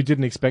mics off. you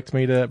didn't expect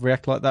me to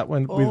react like that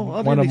with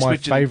one of my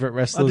favourite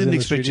wrestlers. I didn't in the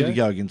expect you to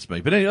studio? go against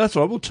me, but anyway, that's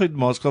all right. We'll turn the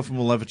mics off and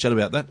we'll have a chat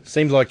about that.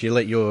 Seems like you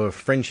let your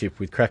friendship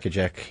with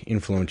Crackerjack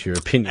influence your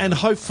opinion. And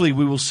hopefully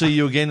we will see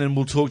you again, and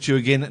we'll talk to you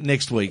again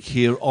next week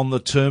here on the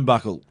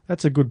Turnbuckle.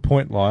 That's a good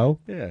point, Lyle.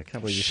 yeah, I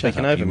can't believe you're Shut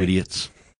taking up, over you me. idiots.